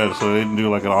 Okay, good. So they didn't do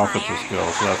like an offensive skill,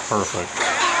 so that's perfect.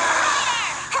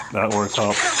 That works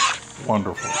out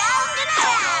wonderful.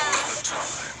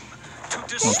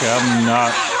 Okay, I'm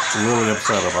not really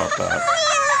upset about that.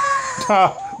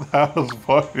 That was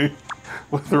funny.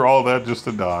 Went through all that just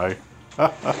to die.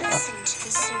 Listen to the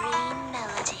serene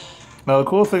melody. Now the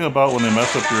cool thing about when they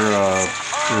mess up your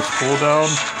cooldown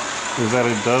is that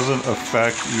it doesn't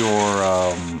affect your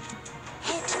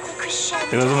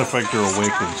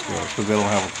awakened skills because they don't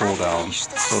have a cooldown,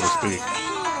 so to speak.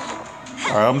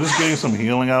 Alright, I'm just getting some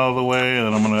healing out of the way, and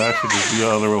then I'm gonna actually just do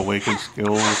other awakened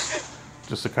skills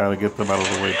just to kind of get them out of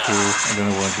the way too, and then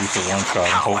we're gonna do some one shot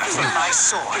and hopefully.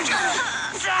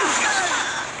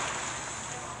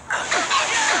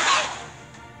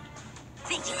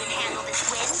 Think you can handle this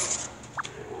wind?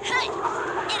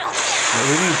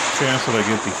 Any chance that I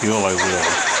get the heal, I will.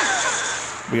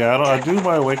 But yeah, I do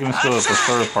my awakening skill at the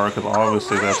third part because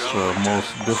obviously that's the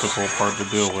most difficult part to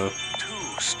deal with.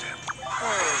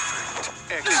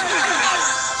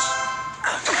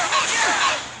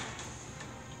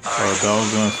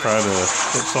 Dell's gonna try to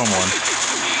hit someone.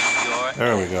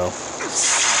 There we go.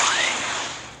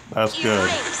 That's good.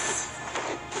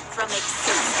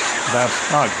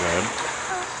 That's not good.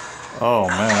 Oh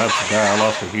man, that's bad. I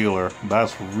lost a healer.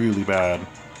 That's really bad.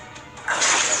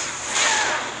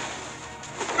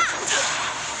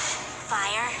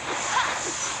 Fire.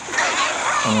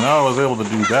 And now I was able to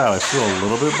do that. I feel a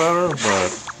little bit better,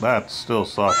 but that still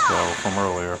sucked though from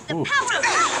earlier. Ooh.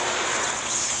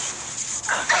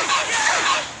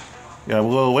 Yeah,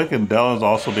 well, Awakened Dellins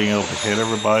also being able to hit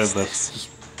everybody, that's just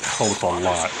helps a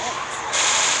lot.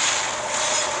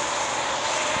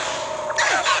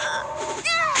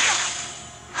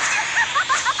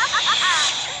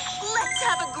 Let's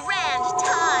have a grand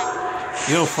time.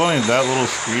 You know, funny, that little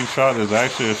screenshot is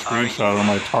actually a screenshot of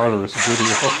my Tartarus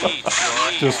video.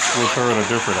 Just with her in a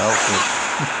different outfit.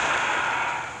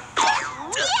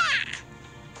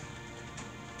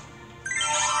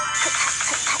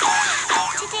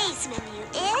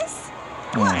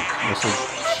 This is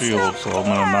shield, so I'm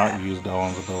gonna not use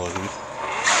Dellins' ability.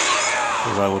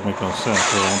 Because that would make no sense,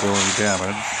 they won't do any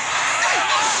damage.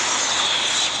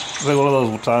 It's like one of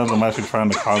those times I'm actually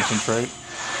trying to concentrate.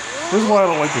 This is why I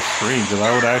don't like to stream, because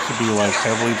I would actually be like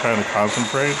heavily trying to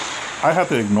concentrate. I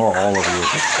have to ignore all of you at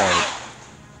this point.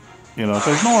 You know,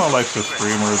 because no one likes a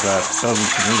streamer that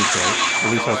doesn't communicate.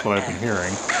 At least that's what I've been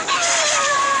hearing.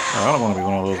 I don't want to be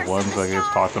one of those ones that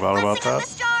gets talked about that.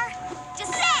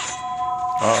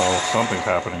 Uh-oh, something's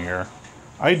happening here.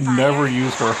 I never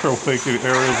used her awakening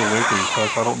areas awakening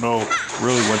stuff. I don't know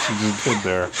really what she just did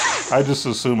there. I just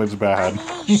assume it's bad. I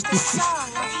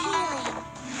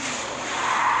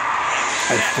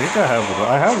think I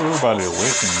have everybody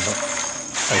awakened.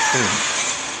 I think.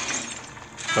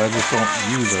 But I just don't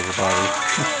use everybody.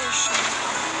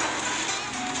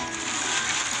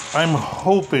 I'm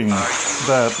hoping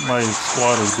that my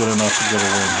squad is good enough to get a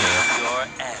win here.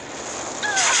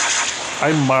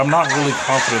 I'm not really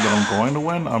confident that I'm going to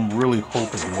win. I'm really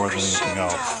hoping more than anything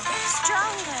else.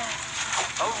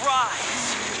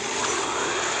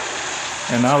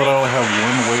 And now that I only have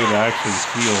one way to actually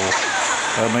heal,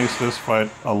 that makes this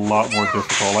fight a lot more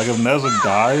difficult. Like if Neza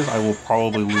dies, I will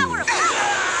probably lose.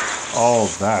 Oh,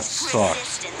 that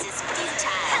sucks.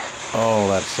 Oh,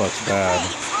 that sucks bad.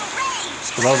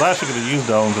 Because I was actually going to use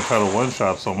Dellins to try to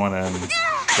one-shot someone, and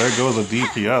there goes a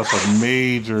DPS, a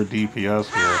major DPS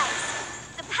here.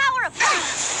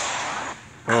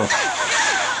 Oh,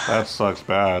 that sucks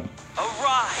bad.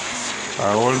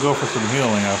 Alright, we're gonna go for some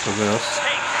healing after this.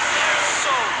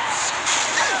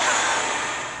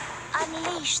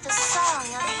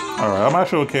 Alright, I'm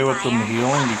actually okay with them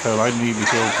healing because I need to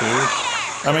heal too.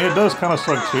 I mean, it does kind of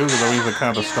suck too because that means I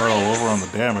kind of start all over on the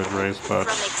damage race, but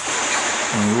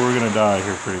I mean, we're gonna die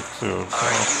here pretty soon, so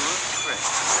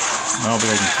I don't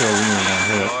think I can kill Eileen in one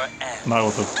hit. Not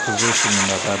with the positioning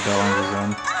that Dellins is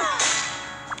in.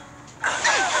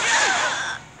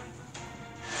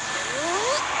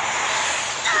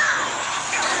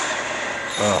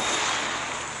 Oh.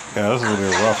 Yeah, this is gonna be a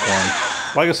rough one.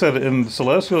 Like I said, in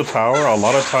Celestial Tower, a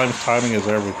lot of times timing is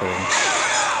everything.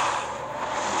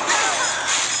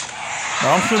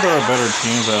 Now, I'm sure there are better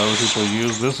teams that other people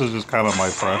use. This is just kind of my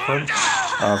preference.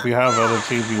 If you have other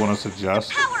teams you want to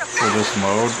suggest for this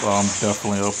mode, I'm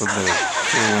definitely open to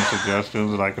hearing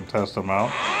suggestions and I can test them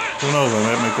out. Who knows, I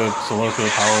might make a Celestial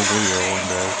Tower video one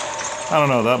day. I don't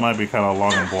know, that might be kind of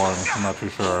long and boring. I'm not too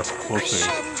sure. We'll see.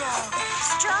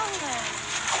 Stronger.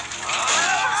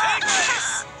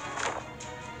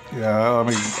 Yeah, I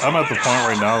mean, I'm at the point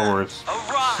right now where it's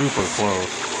super close.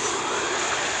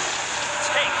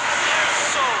 Take their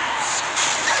souls.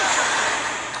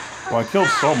 Well, I killed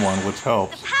someone, which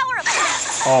helps. Power of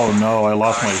Oh no, I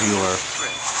lost my healer.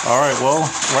 Alright, well,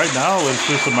 right now it's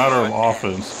just a matter of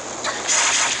offense.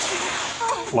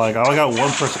 Like, I only got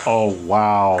one person. Oh,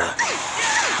 wow.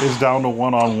 It's down to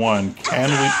one-on-one. Can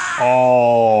we?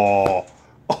 Oh.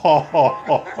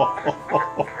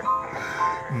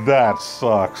 That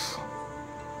sucks.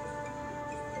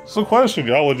 So, question,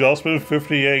 y'all. Would y'all spend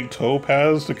 58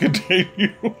 topaz to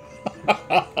continue?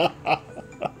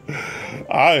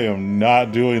 I am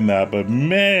not doing that, but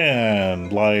man,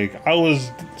 like, I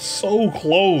was so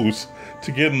close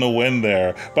to getting the win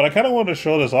there. But I kind of wanted to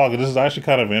show this off, because this is actually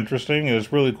kind of interesting, and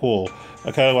it's really cool.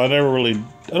 I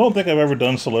don't think I've ever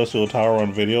done Celestial Tower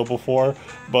on video before,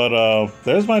 but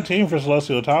there's my team for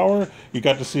Celestial Tower. You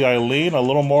got to see Eileen, a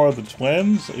little more of the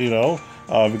twins, you know.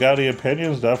 If you got any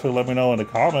opinions, definitely let me know in the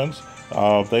comments.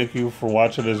 Thank you for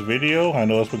watching this video. I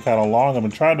know it's been kind of long. I've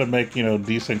been trying to make, you know,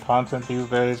 decent content these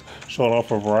days, showing off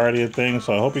a variety of things,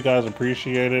 so I hope you guys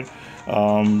appreciate it.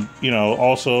 You know,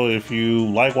 also, if you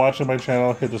like watching my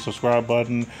channel, hit the subscribe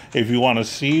button. If you want to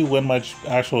see when my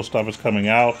actual stuff is coming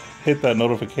out, hit that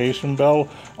notification bell.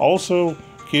 Also,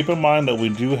 keep in mind that we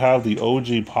do have the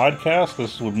OG podcast.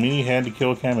 This is with me, Handy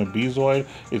Killcam, and Bezoid.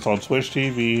 It's on Twitch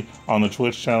TV, on the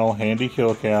Twitch channel, Handy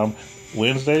Killcam.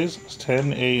 Wednesdays,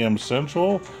 10 a.m.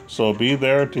 Central, so be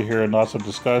there to hear lots of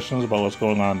discussions about what's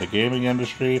going on in the gaming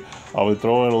industry. I'll be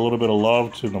throwing a little bit of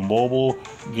love to the mobile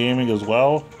gaming as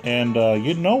well. And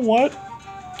you know what?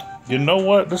 You know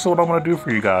what? This is what I'm going to do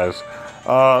for you guys.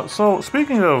 So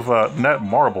speaking of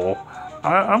Netmarble,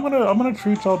 I'm gonna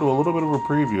treat y'all to a little bit of a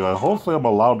preview. Hopefully I'm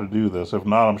allowed to do this. If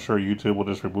not, I'm sure YouTube will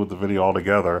just remove the video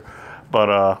altogether. But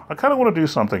I kind of want to do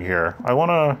something here. I want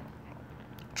to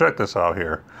check this out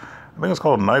here. I think it's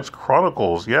called Knights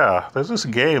Chronicles. Yeah, there's this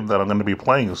game that I'm going to be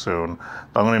playing soon.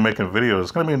 I'm going to be making videos.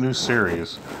 It's going to be a new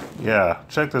series. Yeah,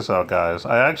 check this out, guys.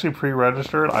 I actually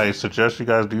pre-registered. I suggest you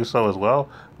guys do so as well.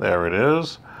 There it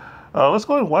is. Let's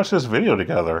go ahead and watch this video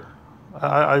together.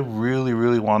 I really,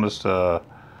 really want us to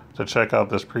check out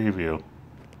this preview.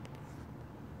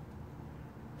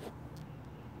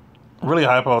 Really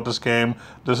hype about this game.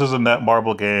 This is a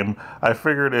Netmarble game. I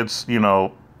figured it's, you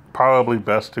know, probably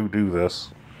best to do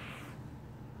this.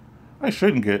 I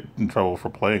shouldn't get in trouble for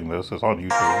playing this. It's on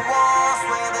YouTube.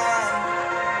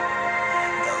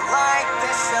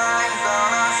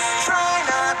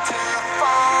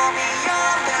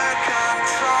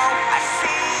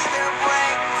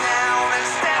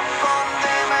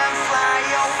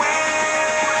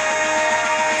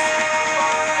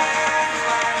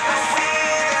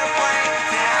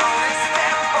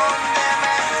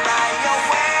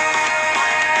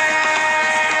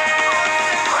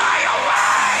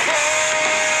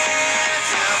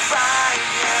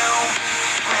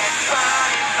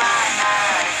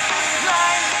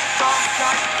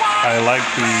 I like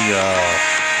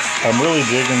I'm really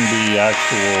digging the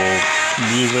actual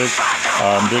music.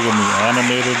 I'm digging the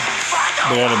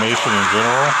animation in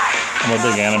general. I'm a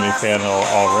big anime fan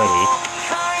already.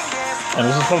 And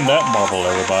this is from Netmarble,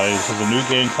 everybody. This is a new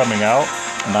game coming out,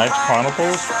 Knights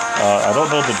Chronicles. I don't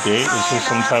know the date. It's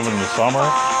just sometime in the summer.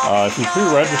 If you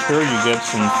pre-register, you get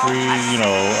some free, you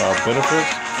know,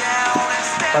 benefits.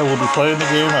 I will be playing the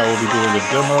game. I will be doing a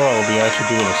demo. I will be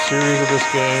actually doing a series of this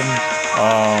game.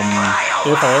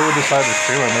 If I ever decide to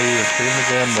stream, I may even stream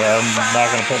again, but I'm not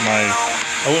going to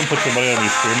I wouldn't put your money on me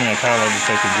streaming. I kind of like to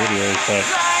take the videos, but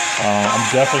I'm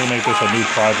definitely going to make this a new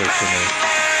project for me.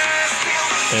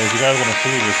 And if you guys want to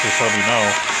see this, just let me know.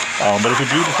 But if you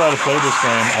do decide to play this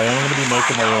game, I am going to be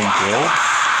making my own guild.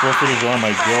 Feel free to join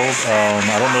my guild.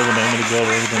 I don't know the name of the guild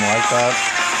or anything like that.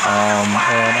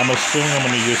 And I'm assuming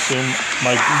my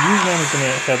username is going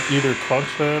to have either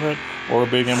Clunkster in it or a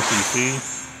big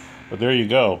MCC. But there you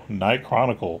go, Knights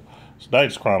Chronicle,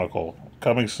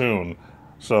 coming soon.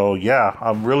 So yeah,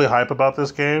 I'm really hype about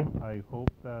this game. I hope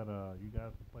that you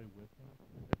guys can play with me.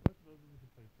 Especially those of you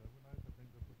who play Seven Nights, I think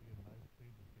this would be a nice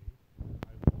change of pace.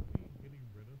 I will be getting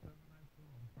rid of Seven Nights soon.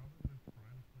 I'm probably going to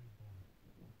try to play both.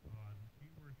 The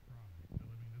keyword try, because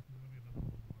I mean this is going to be another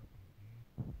mobile RPG.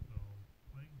 So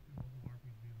playing two mobile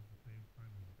RPGs at the same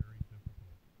time is very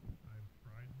difficult. I've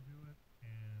tried to do it,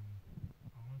 and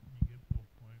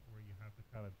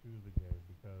gotta choose a game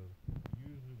because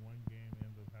usually one game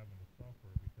ends up having to suffer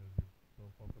because you're so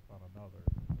focused on another.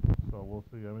 So we'll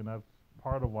see. I mean, that's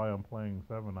part of why I'm playing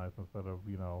Seven Nights instead of,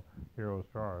 Heroes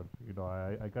Charge.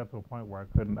 I got to a point where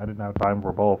I didn't have time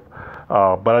for both.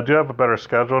 But I do have a better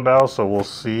schedule now, so we'll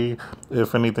see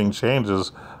if anything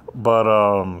changes. But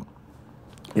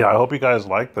yeah, I hope you guys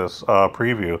like this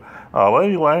preview. Well,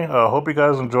 anyway, hope you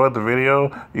guys enjoyed the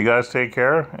video. You guys take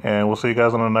care, and we'll see you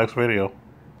guys in the next video.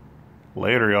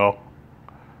 Later, y'all.